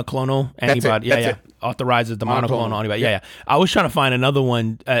 Monoclonal antibody. That's yeah. it. Authorizes the monoclonal antibody. Yeah. I was trying to find another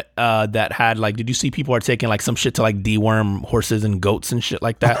one that had like. Did you see people are taking like some shit to like deworm horses and goats and shit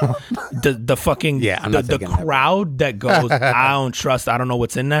like that? the fucking the crowd that goes. I don't know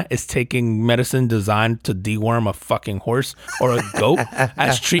what's in that. Is taking medicine designed to deworm a fucking horse or a goat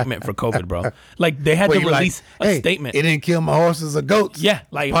as treatment for COVID, bro. Like they had to release a statement. It didn't kill my horses or goats. Yeah,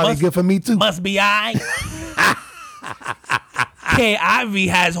 like probably good for me too. Must be I. Kay Ivey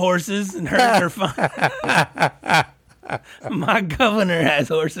has horses and hers are fine. My governor has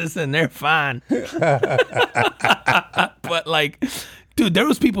horses and they're fine. But like, dude, there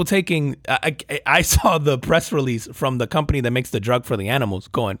was people taking. I saw the press release from the company that makes the drug for the animals,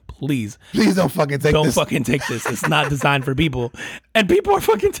 going, please don't fucking take this. Don't fucking take this. It's not designed for people. And people are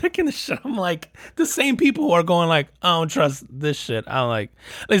fucking taking the shit. I'm like, the same people who are going like, I don't trust this shit. I'm like,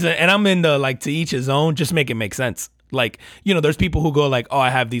 listen, and I'm in the like to each his own. Just make it make sense. Like, you know, there's people who go like, oh, I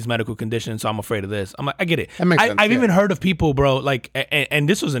have these medical conditions, so I'm afraid of this. I'm like, I get it. That makes sense, I've even heard of people, bro, like, and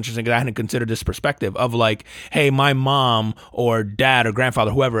this was interesting because I hadn't considered this perspective of like, hey, my mom or dad or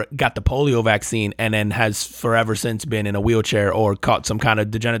grandfather, whoever, got the polio vaccine and then has forever since been in a wheelchair or caught some kind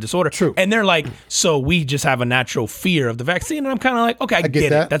of degenerative disorder. True. And they're like, so we just have a natural fear of the vaccine. And I'm kind of like, okay, I get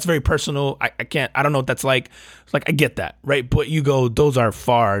it. That's very personal. I don't know what that's like. It's like, I get that, right? But you go, those are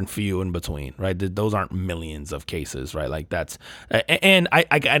far and few in between, right? Those aren't millions of cases, right? Like that's, and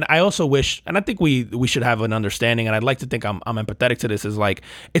I also wish, and I think we should have an understanding, and I'd like to think I'm empathetic to this, is like,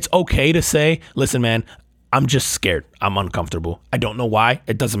 it's okay to say, listen, man, I'm just scared. I'm uncomfortable. I don't know why.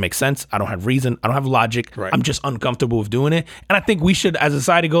 It doesn't make sense. I don't have reason. I don't have logic. Right. I'm just uncomfortable with doing it. And I think we should, as a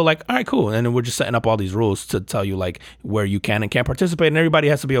society, go like, all right, cool. And then we're just setting up all these rules to tell you like where you can and can't participate. And everybody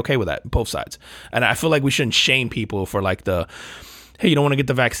has to be okay with that, both sides. And I feel like we shouldn't shame people for like the, hey, you don't want to get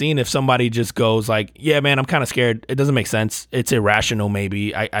the vaccine. If somebody just goes like, yeah, man, I'm kind of scared. It doesn't make sense. It's irrational.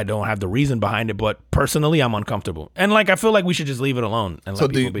 Maybe I don't have the reason behind it, but personally I'm uncomfortable. And like, I feel like we should just leave it alone. And so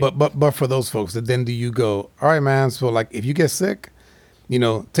let people be. But for those folks, then do you go, all right, man, so like if you get sick, you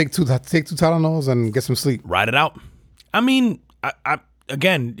know, take two Tylenols and get some sleep. Ride it out. I mean, I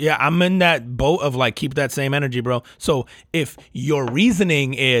again, yeah, I'm in that boat of like, keep that same energy, bro. So if your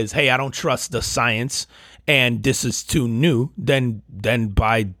reasoning is, hey, I don't trust the science and this is too new, then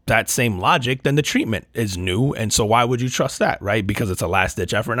by that same logic, then the treatment is new. And so why would you trust that, right? Because it's a last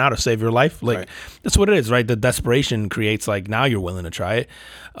ditch effort now to save your life. Like, right. That's what it is, right? The desperation creates like, now you're willing to try it.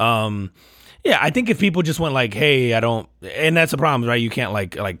 Yeah, I think if people just went like, hey, I don't, and that's the problem, right? You can't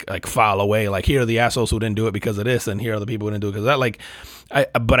like file away, like, here are the assholes who didn't do it because of this, and here are the people who didn't do it because of that. Like,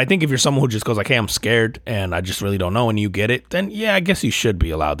 but I think if you're someone who just goes like, hey, I'm scared and I just really don't know, and you get it, then yeah, I guess you should be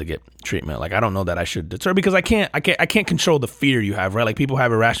allowed to get treatment. Like, I don't know that I should deter, because I can't control the fear you have, right? Like, people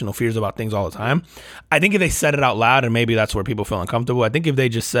have irrational fears about things all the time. I think if they said it out loud, and maybe that's where people feel uncomfortable. I think if they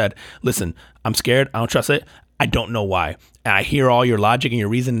just said, listen, I'm scared, I don't trust it, I don't know why, and I hear all your logic and your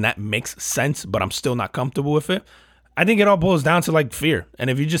reason, and that makes sense, but I'm still not comfortable with it. I think it all boils down to like fear. And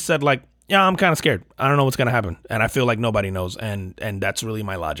if you just said like, yeah, I'm kind of scared, I don't know what's going to happen, and I feel like nobody knows, and that's really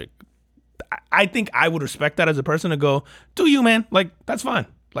my logic, I think I would respect that as a person to go, do you, man? Like, that's fine.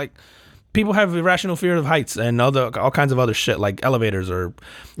 Like, people have irrational fear of heights and all kinds of other shit, like elevators or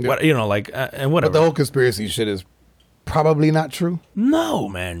what, you know, like, and whatever. But the whole conspiracy shit is probably not true. No,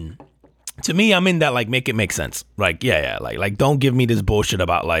 man. To me, I'm in that, like, make it make sense. Like, yeah, like don't give me this bullshit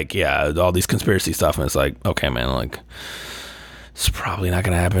about, like, yeah, all these conspiracy stuff. And it's like, okay, man, like, it's probably not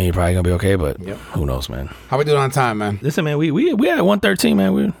going to happen. You're probably going to be okay, but who knows, man. How we doing on time, man? Listen, man, we at 1:13,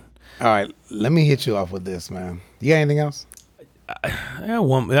 man. All right, let me hit you off with this, man. You got anything else? I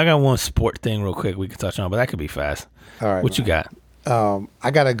got one sport thing real quick we can touch on, but that could be fast. All right. What man. You got?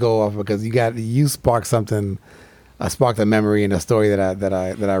 I got to go off because you sparked something. I sparked a memory in a story that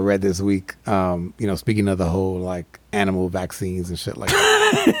I read this week. You know, speaking of the whole like animal vaccines and shit like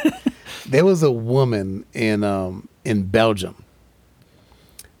that. There was a woman in Belgium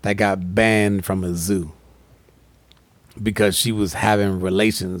that got banned from a zoo because she was having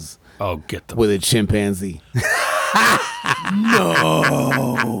relations Oh, get the with a chimpanzee.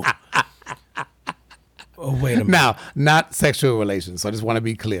 no. Oh, wait a minute. Now, not sexual relations. So I just want to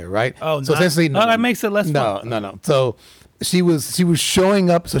be clear, right? Oh, so not, essentially, that makes it less fun. No. So she was showing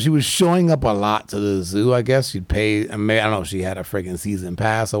up. So she was showing up a lot to the zoo. I guess she'd pay. I don't know if she had a freaking season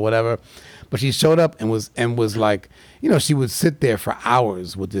pass or whatever, but she showed up and was like, she would sit there for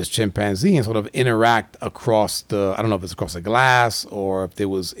hours with this chimpanzee and sort of interact across the. I don't know if it's across the glass or if it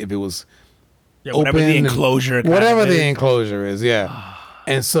was yeah, whatever the enclosure. Whatever the enclosure is, yeah.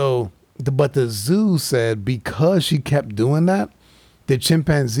 And so. But the zoo said because she kept doing that, the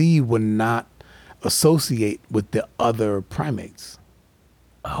chimpanzee would not associate with the other primates.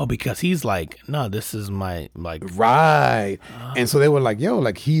 Oh, because he's like, no, this is my like. Right. And so they were like, yo,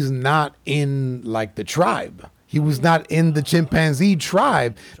 like he's not in like the tribe. He was not in the chimpanzee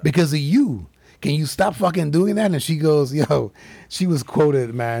tribe because of you. Can you stop fucking doing that? And she goes, yo, she was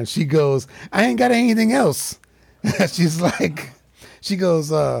quoted, man. She goes, I ain't got anything else. She's like, she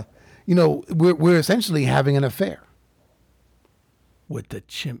goes, we're essentially having an affair with the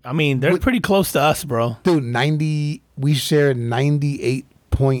chimp. I mean, they're pretty close to us, bro. Dude, we share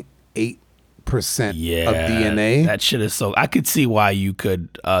 98.8% of DNA. That shit is so. I could see why you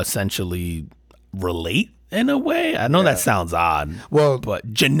could essentially relate in a way. I know that sounds odd. Well,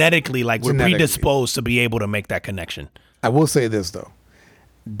 but genetically, we're predisposed to be able to make that connection. I will say this though,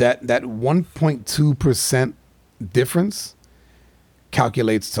 that 1.2% difference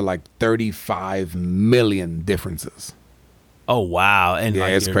calculates to like 35 million differences. Oh wow! And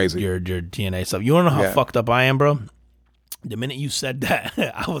it's crazy. Your DNA stuff. You wanna know how fucked up I am, bro? The minute you said that,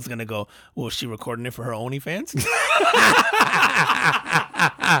 I was gonna go, well, is she recording it for her OnlyFans?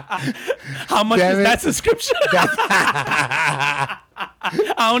 How much is that subscription? I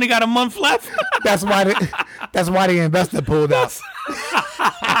only got a month left. That's why the investor pulled out.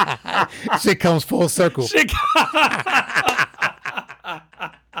 Shit comes full circle.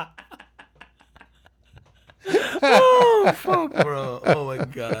 Oh fuck, bro! Oh my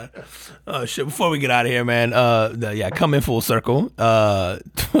god! Oh shit! Before we get out of here, man. Come in full circle.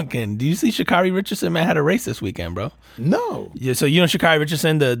 Fucking. Do you see Sha'Carri Richardson? Man, had a race this weekend, bro. No. Yeah. So Sha'Carri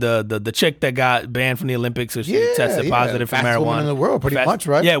Richardson, the chick that got banned from the Olympics, so she tested positive for marijuana. Woman in the world, pretty much,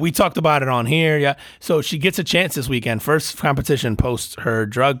 right? Yeah, we talked about it on here. Yeah. So she gets a chance this weekend. First competition post her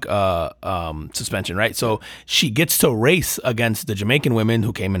drug suspension, right? So she gets to race against the Jamaican women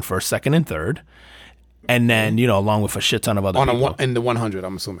who came in first, second, and third. And then, along with a shit ton of other people. In the 100,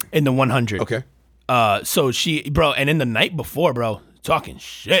 I'm assuming. In the 100. Okay. So she, bro, and in the night before, bro, talking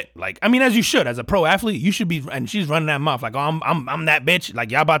shit. Like, I mean, as you should, as a pro athlete, you should be, and she's running that mouth. Like, oh, I'm that bitch. Like,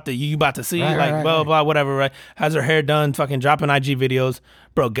 you about to see, blah, blah, whatever, right? Has her hair done, fucking dropping IG videos.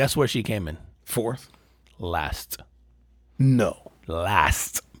 Bro, guess where she came in? Fourth. Last. No.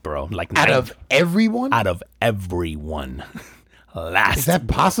 Last, bro. Like, out of everyone? Out of everyone. Last. Is that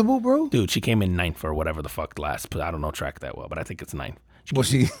possible, bro? Dude, she came in ninth or whatever the fuck last. But I don't know track that well, but I think it's ninth. Was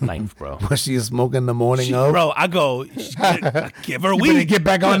she ninth, bro? Was she smoking the morning of? Bro, I go, give her weed. Get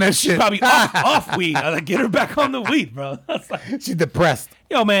back on that shit. She's probably off weed. I like, get her back on the weed, bro. She's depressed.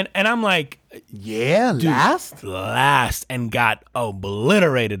 Yo, man, and I'm like, yeah, dude, last, and got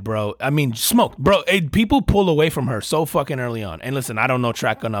obliterated, bro. I mean, smoked, bro. People pull away from her so fucking early on. And listen, I don't know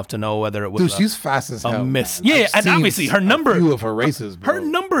track enough to know whether it was. Dude, she's fast as hell. Miss, yeah, and obviously her number. A few of her races, bro. Her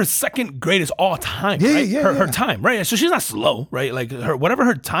number is second greatest all time. Yeah, right? yeah, her time, right? So she's not slow, right? Like whatever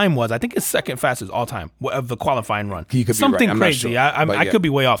her time was, I think it's second fastest all time of the qualifying run. You could something be right. crazy. Sure, I could be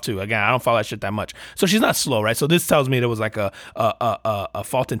way off too. Again, I don't follow that shit that much. So she's not slow, right? So this tells me there was like a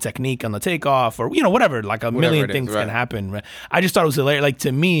fault in technique on the takeoff, or whatever. Like a million things can happen. Right? I just thought it was hilarious. Like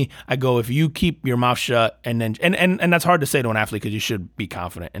to me, I go, if you keep your mouth shut, and then and that's hard to say to an athlete because you should be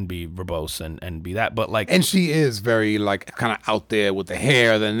confident and be verbose and be that. But like, and she is very like kind of out there with the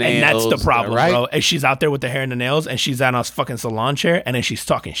hair, the nails, and that's the problem, right? bro. And she's out there with the hair and the nails, and she's on a fucking salon chair, and then she's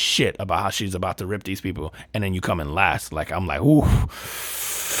talking shit about how she's about to rip these people, and then you come in last. Like I'm like, ooh.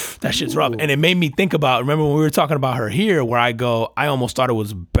 That shit's rough. And it made me think about, remember when we were talking about her here, where I go, I almost thought it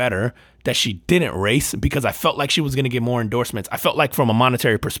was better that she didn't race because I felt like she was going to get more endorsements. I felt like from a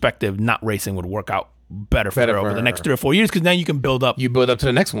monetary perspective, not racing would work out better for her over the next 3 or 4 years because then you can build up. You build up to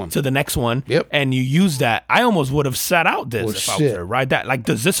the next one. Yep. And you use that. I almost would have sat out this if I was her. Right? That, like,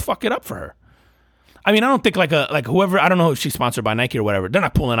 does this fuck it up for her? I mean, I don't think like whoever, I don't know if she's sponsored by Nike or whatever. They're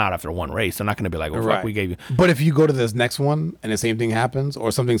not pulling out after one race. They're not going to be like, well, fuck, we gave you. But if you go to this next one and the same thing happens or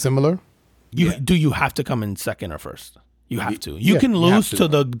something similar, you have to come in second or first? You have to. You can lose to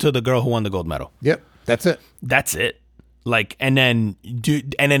the girl who won the gold medal. Yep, that's it. That's it. Like, and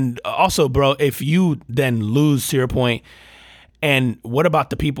then also, bro, if you then lose, to your point, And what about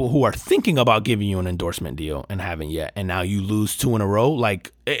the people who are thinking about giving you an endorsement deal and haven't yet, and now you lose 2 in a row?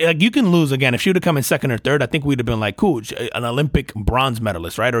 Like you can lose again. If she would have come in second or third, I think we'd have been like, cool, an Olympic bronze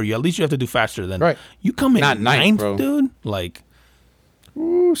medalist, right? Or at least you have to do faster than you come in not ninth, bro. dude. Like,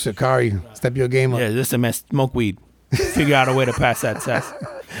 ooh, Sha'Carri, step your game up. Yeah, listen, man, smoke weed. Figure out a way to pass that test.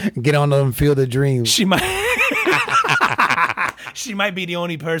 Get on them Field of Dreams. She might. She might be the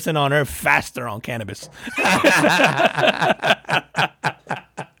only person on earth faster on cannabis. All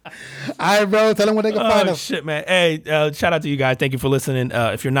right, bro. Tell them where they can find us. Shit, man. Hey, shout out to you guys. Thank you for listening.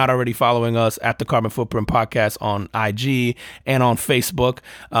 If you're not already following us at the Carbon Footprint Podcast on IG and on Facebook,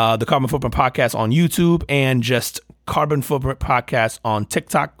 the Carbon Footprint Podcast on YouTube, and just Carbon Footprint Podcast on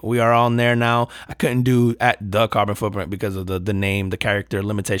TikTok. We are on there now. I couldn't do at the Carbon Footprint because of the name, the character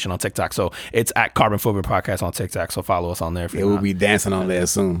limitation on TikTok. So it's at Carbon Footprint Podcast on TikTok. So follow us on there. We'll be dancing on there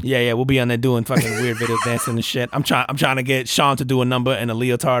soon. Yeah, we'll be on there doing fucking weird video dancing and shit. I'm trying to get Sean to do a number in a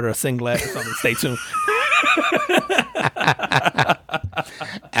leotard or a singlet or something. Stay tuned.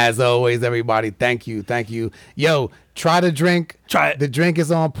 As always, everybody, thank you. Yo, try the drink. Try it. The drink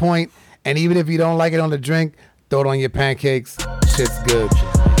is on point. And even if you don't like it on the drink, throw it on your pancakes. Shit's good.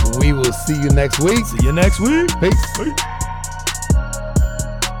 We will see you next week. See you next week. Peace.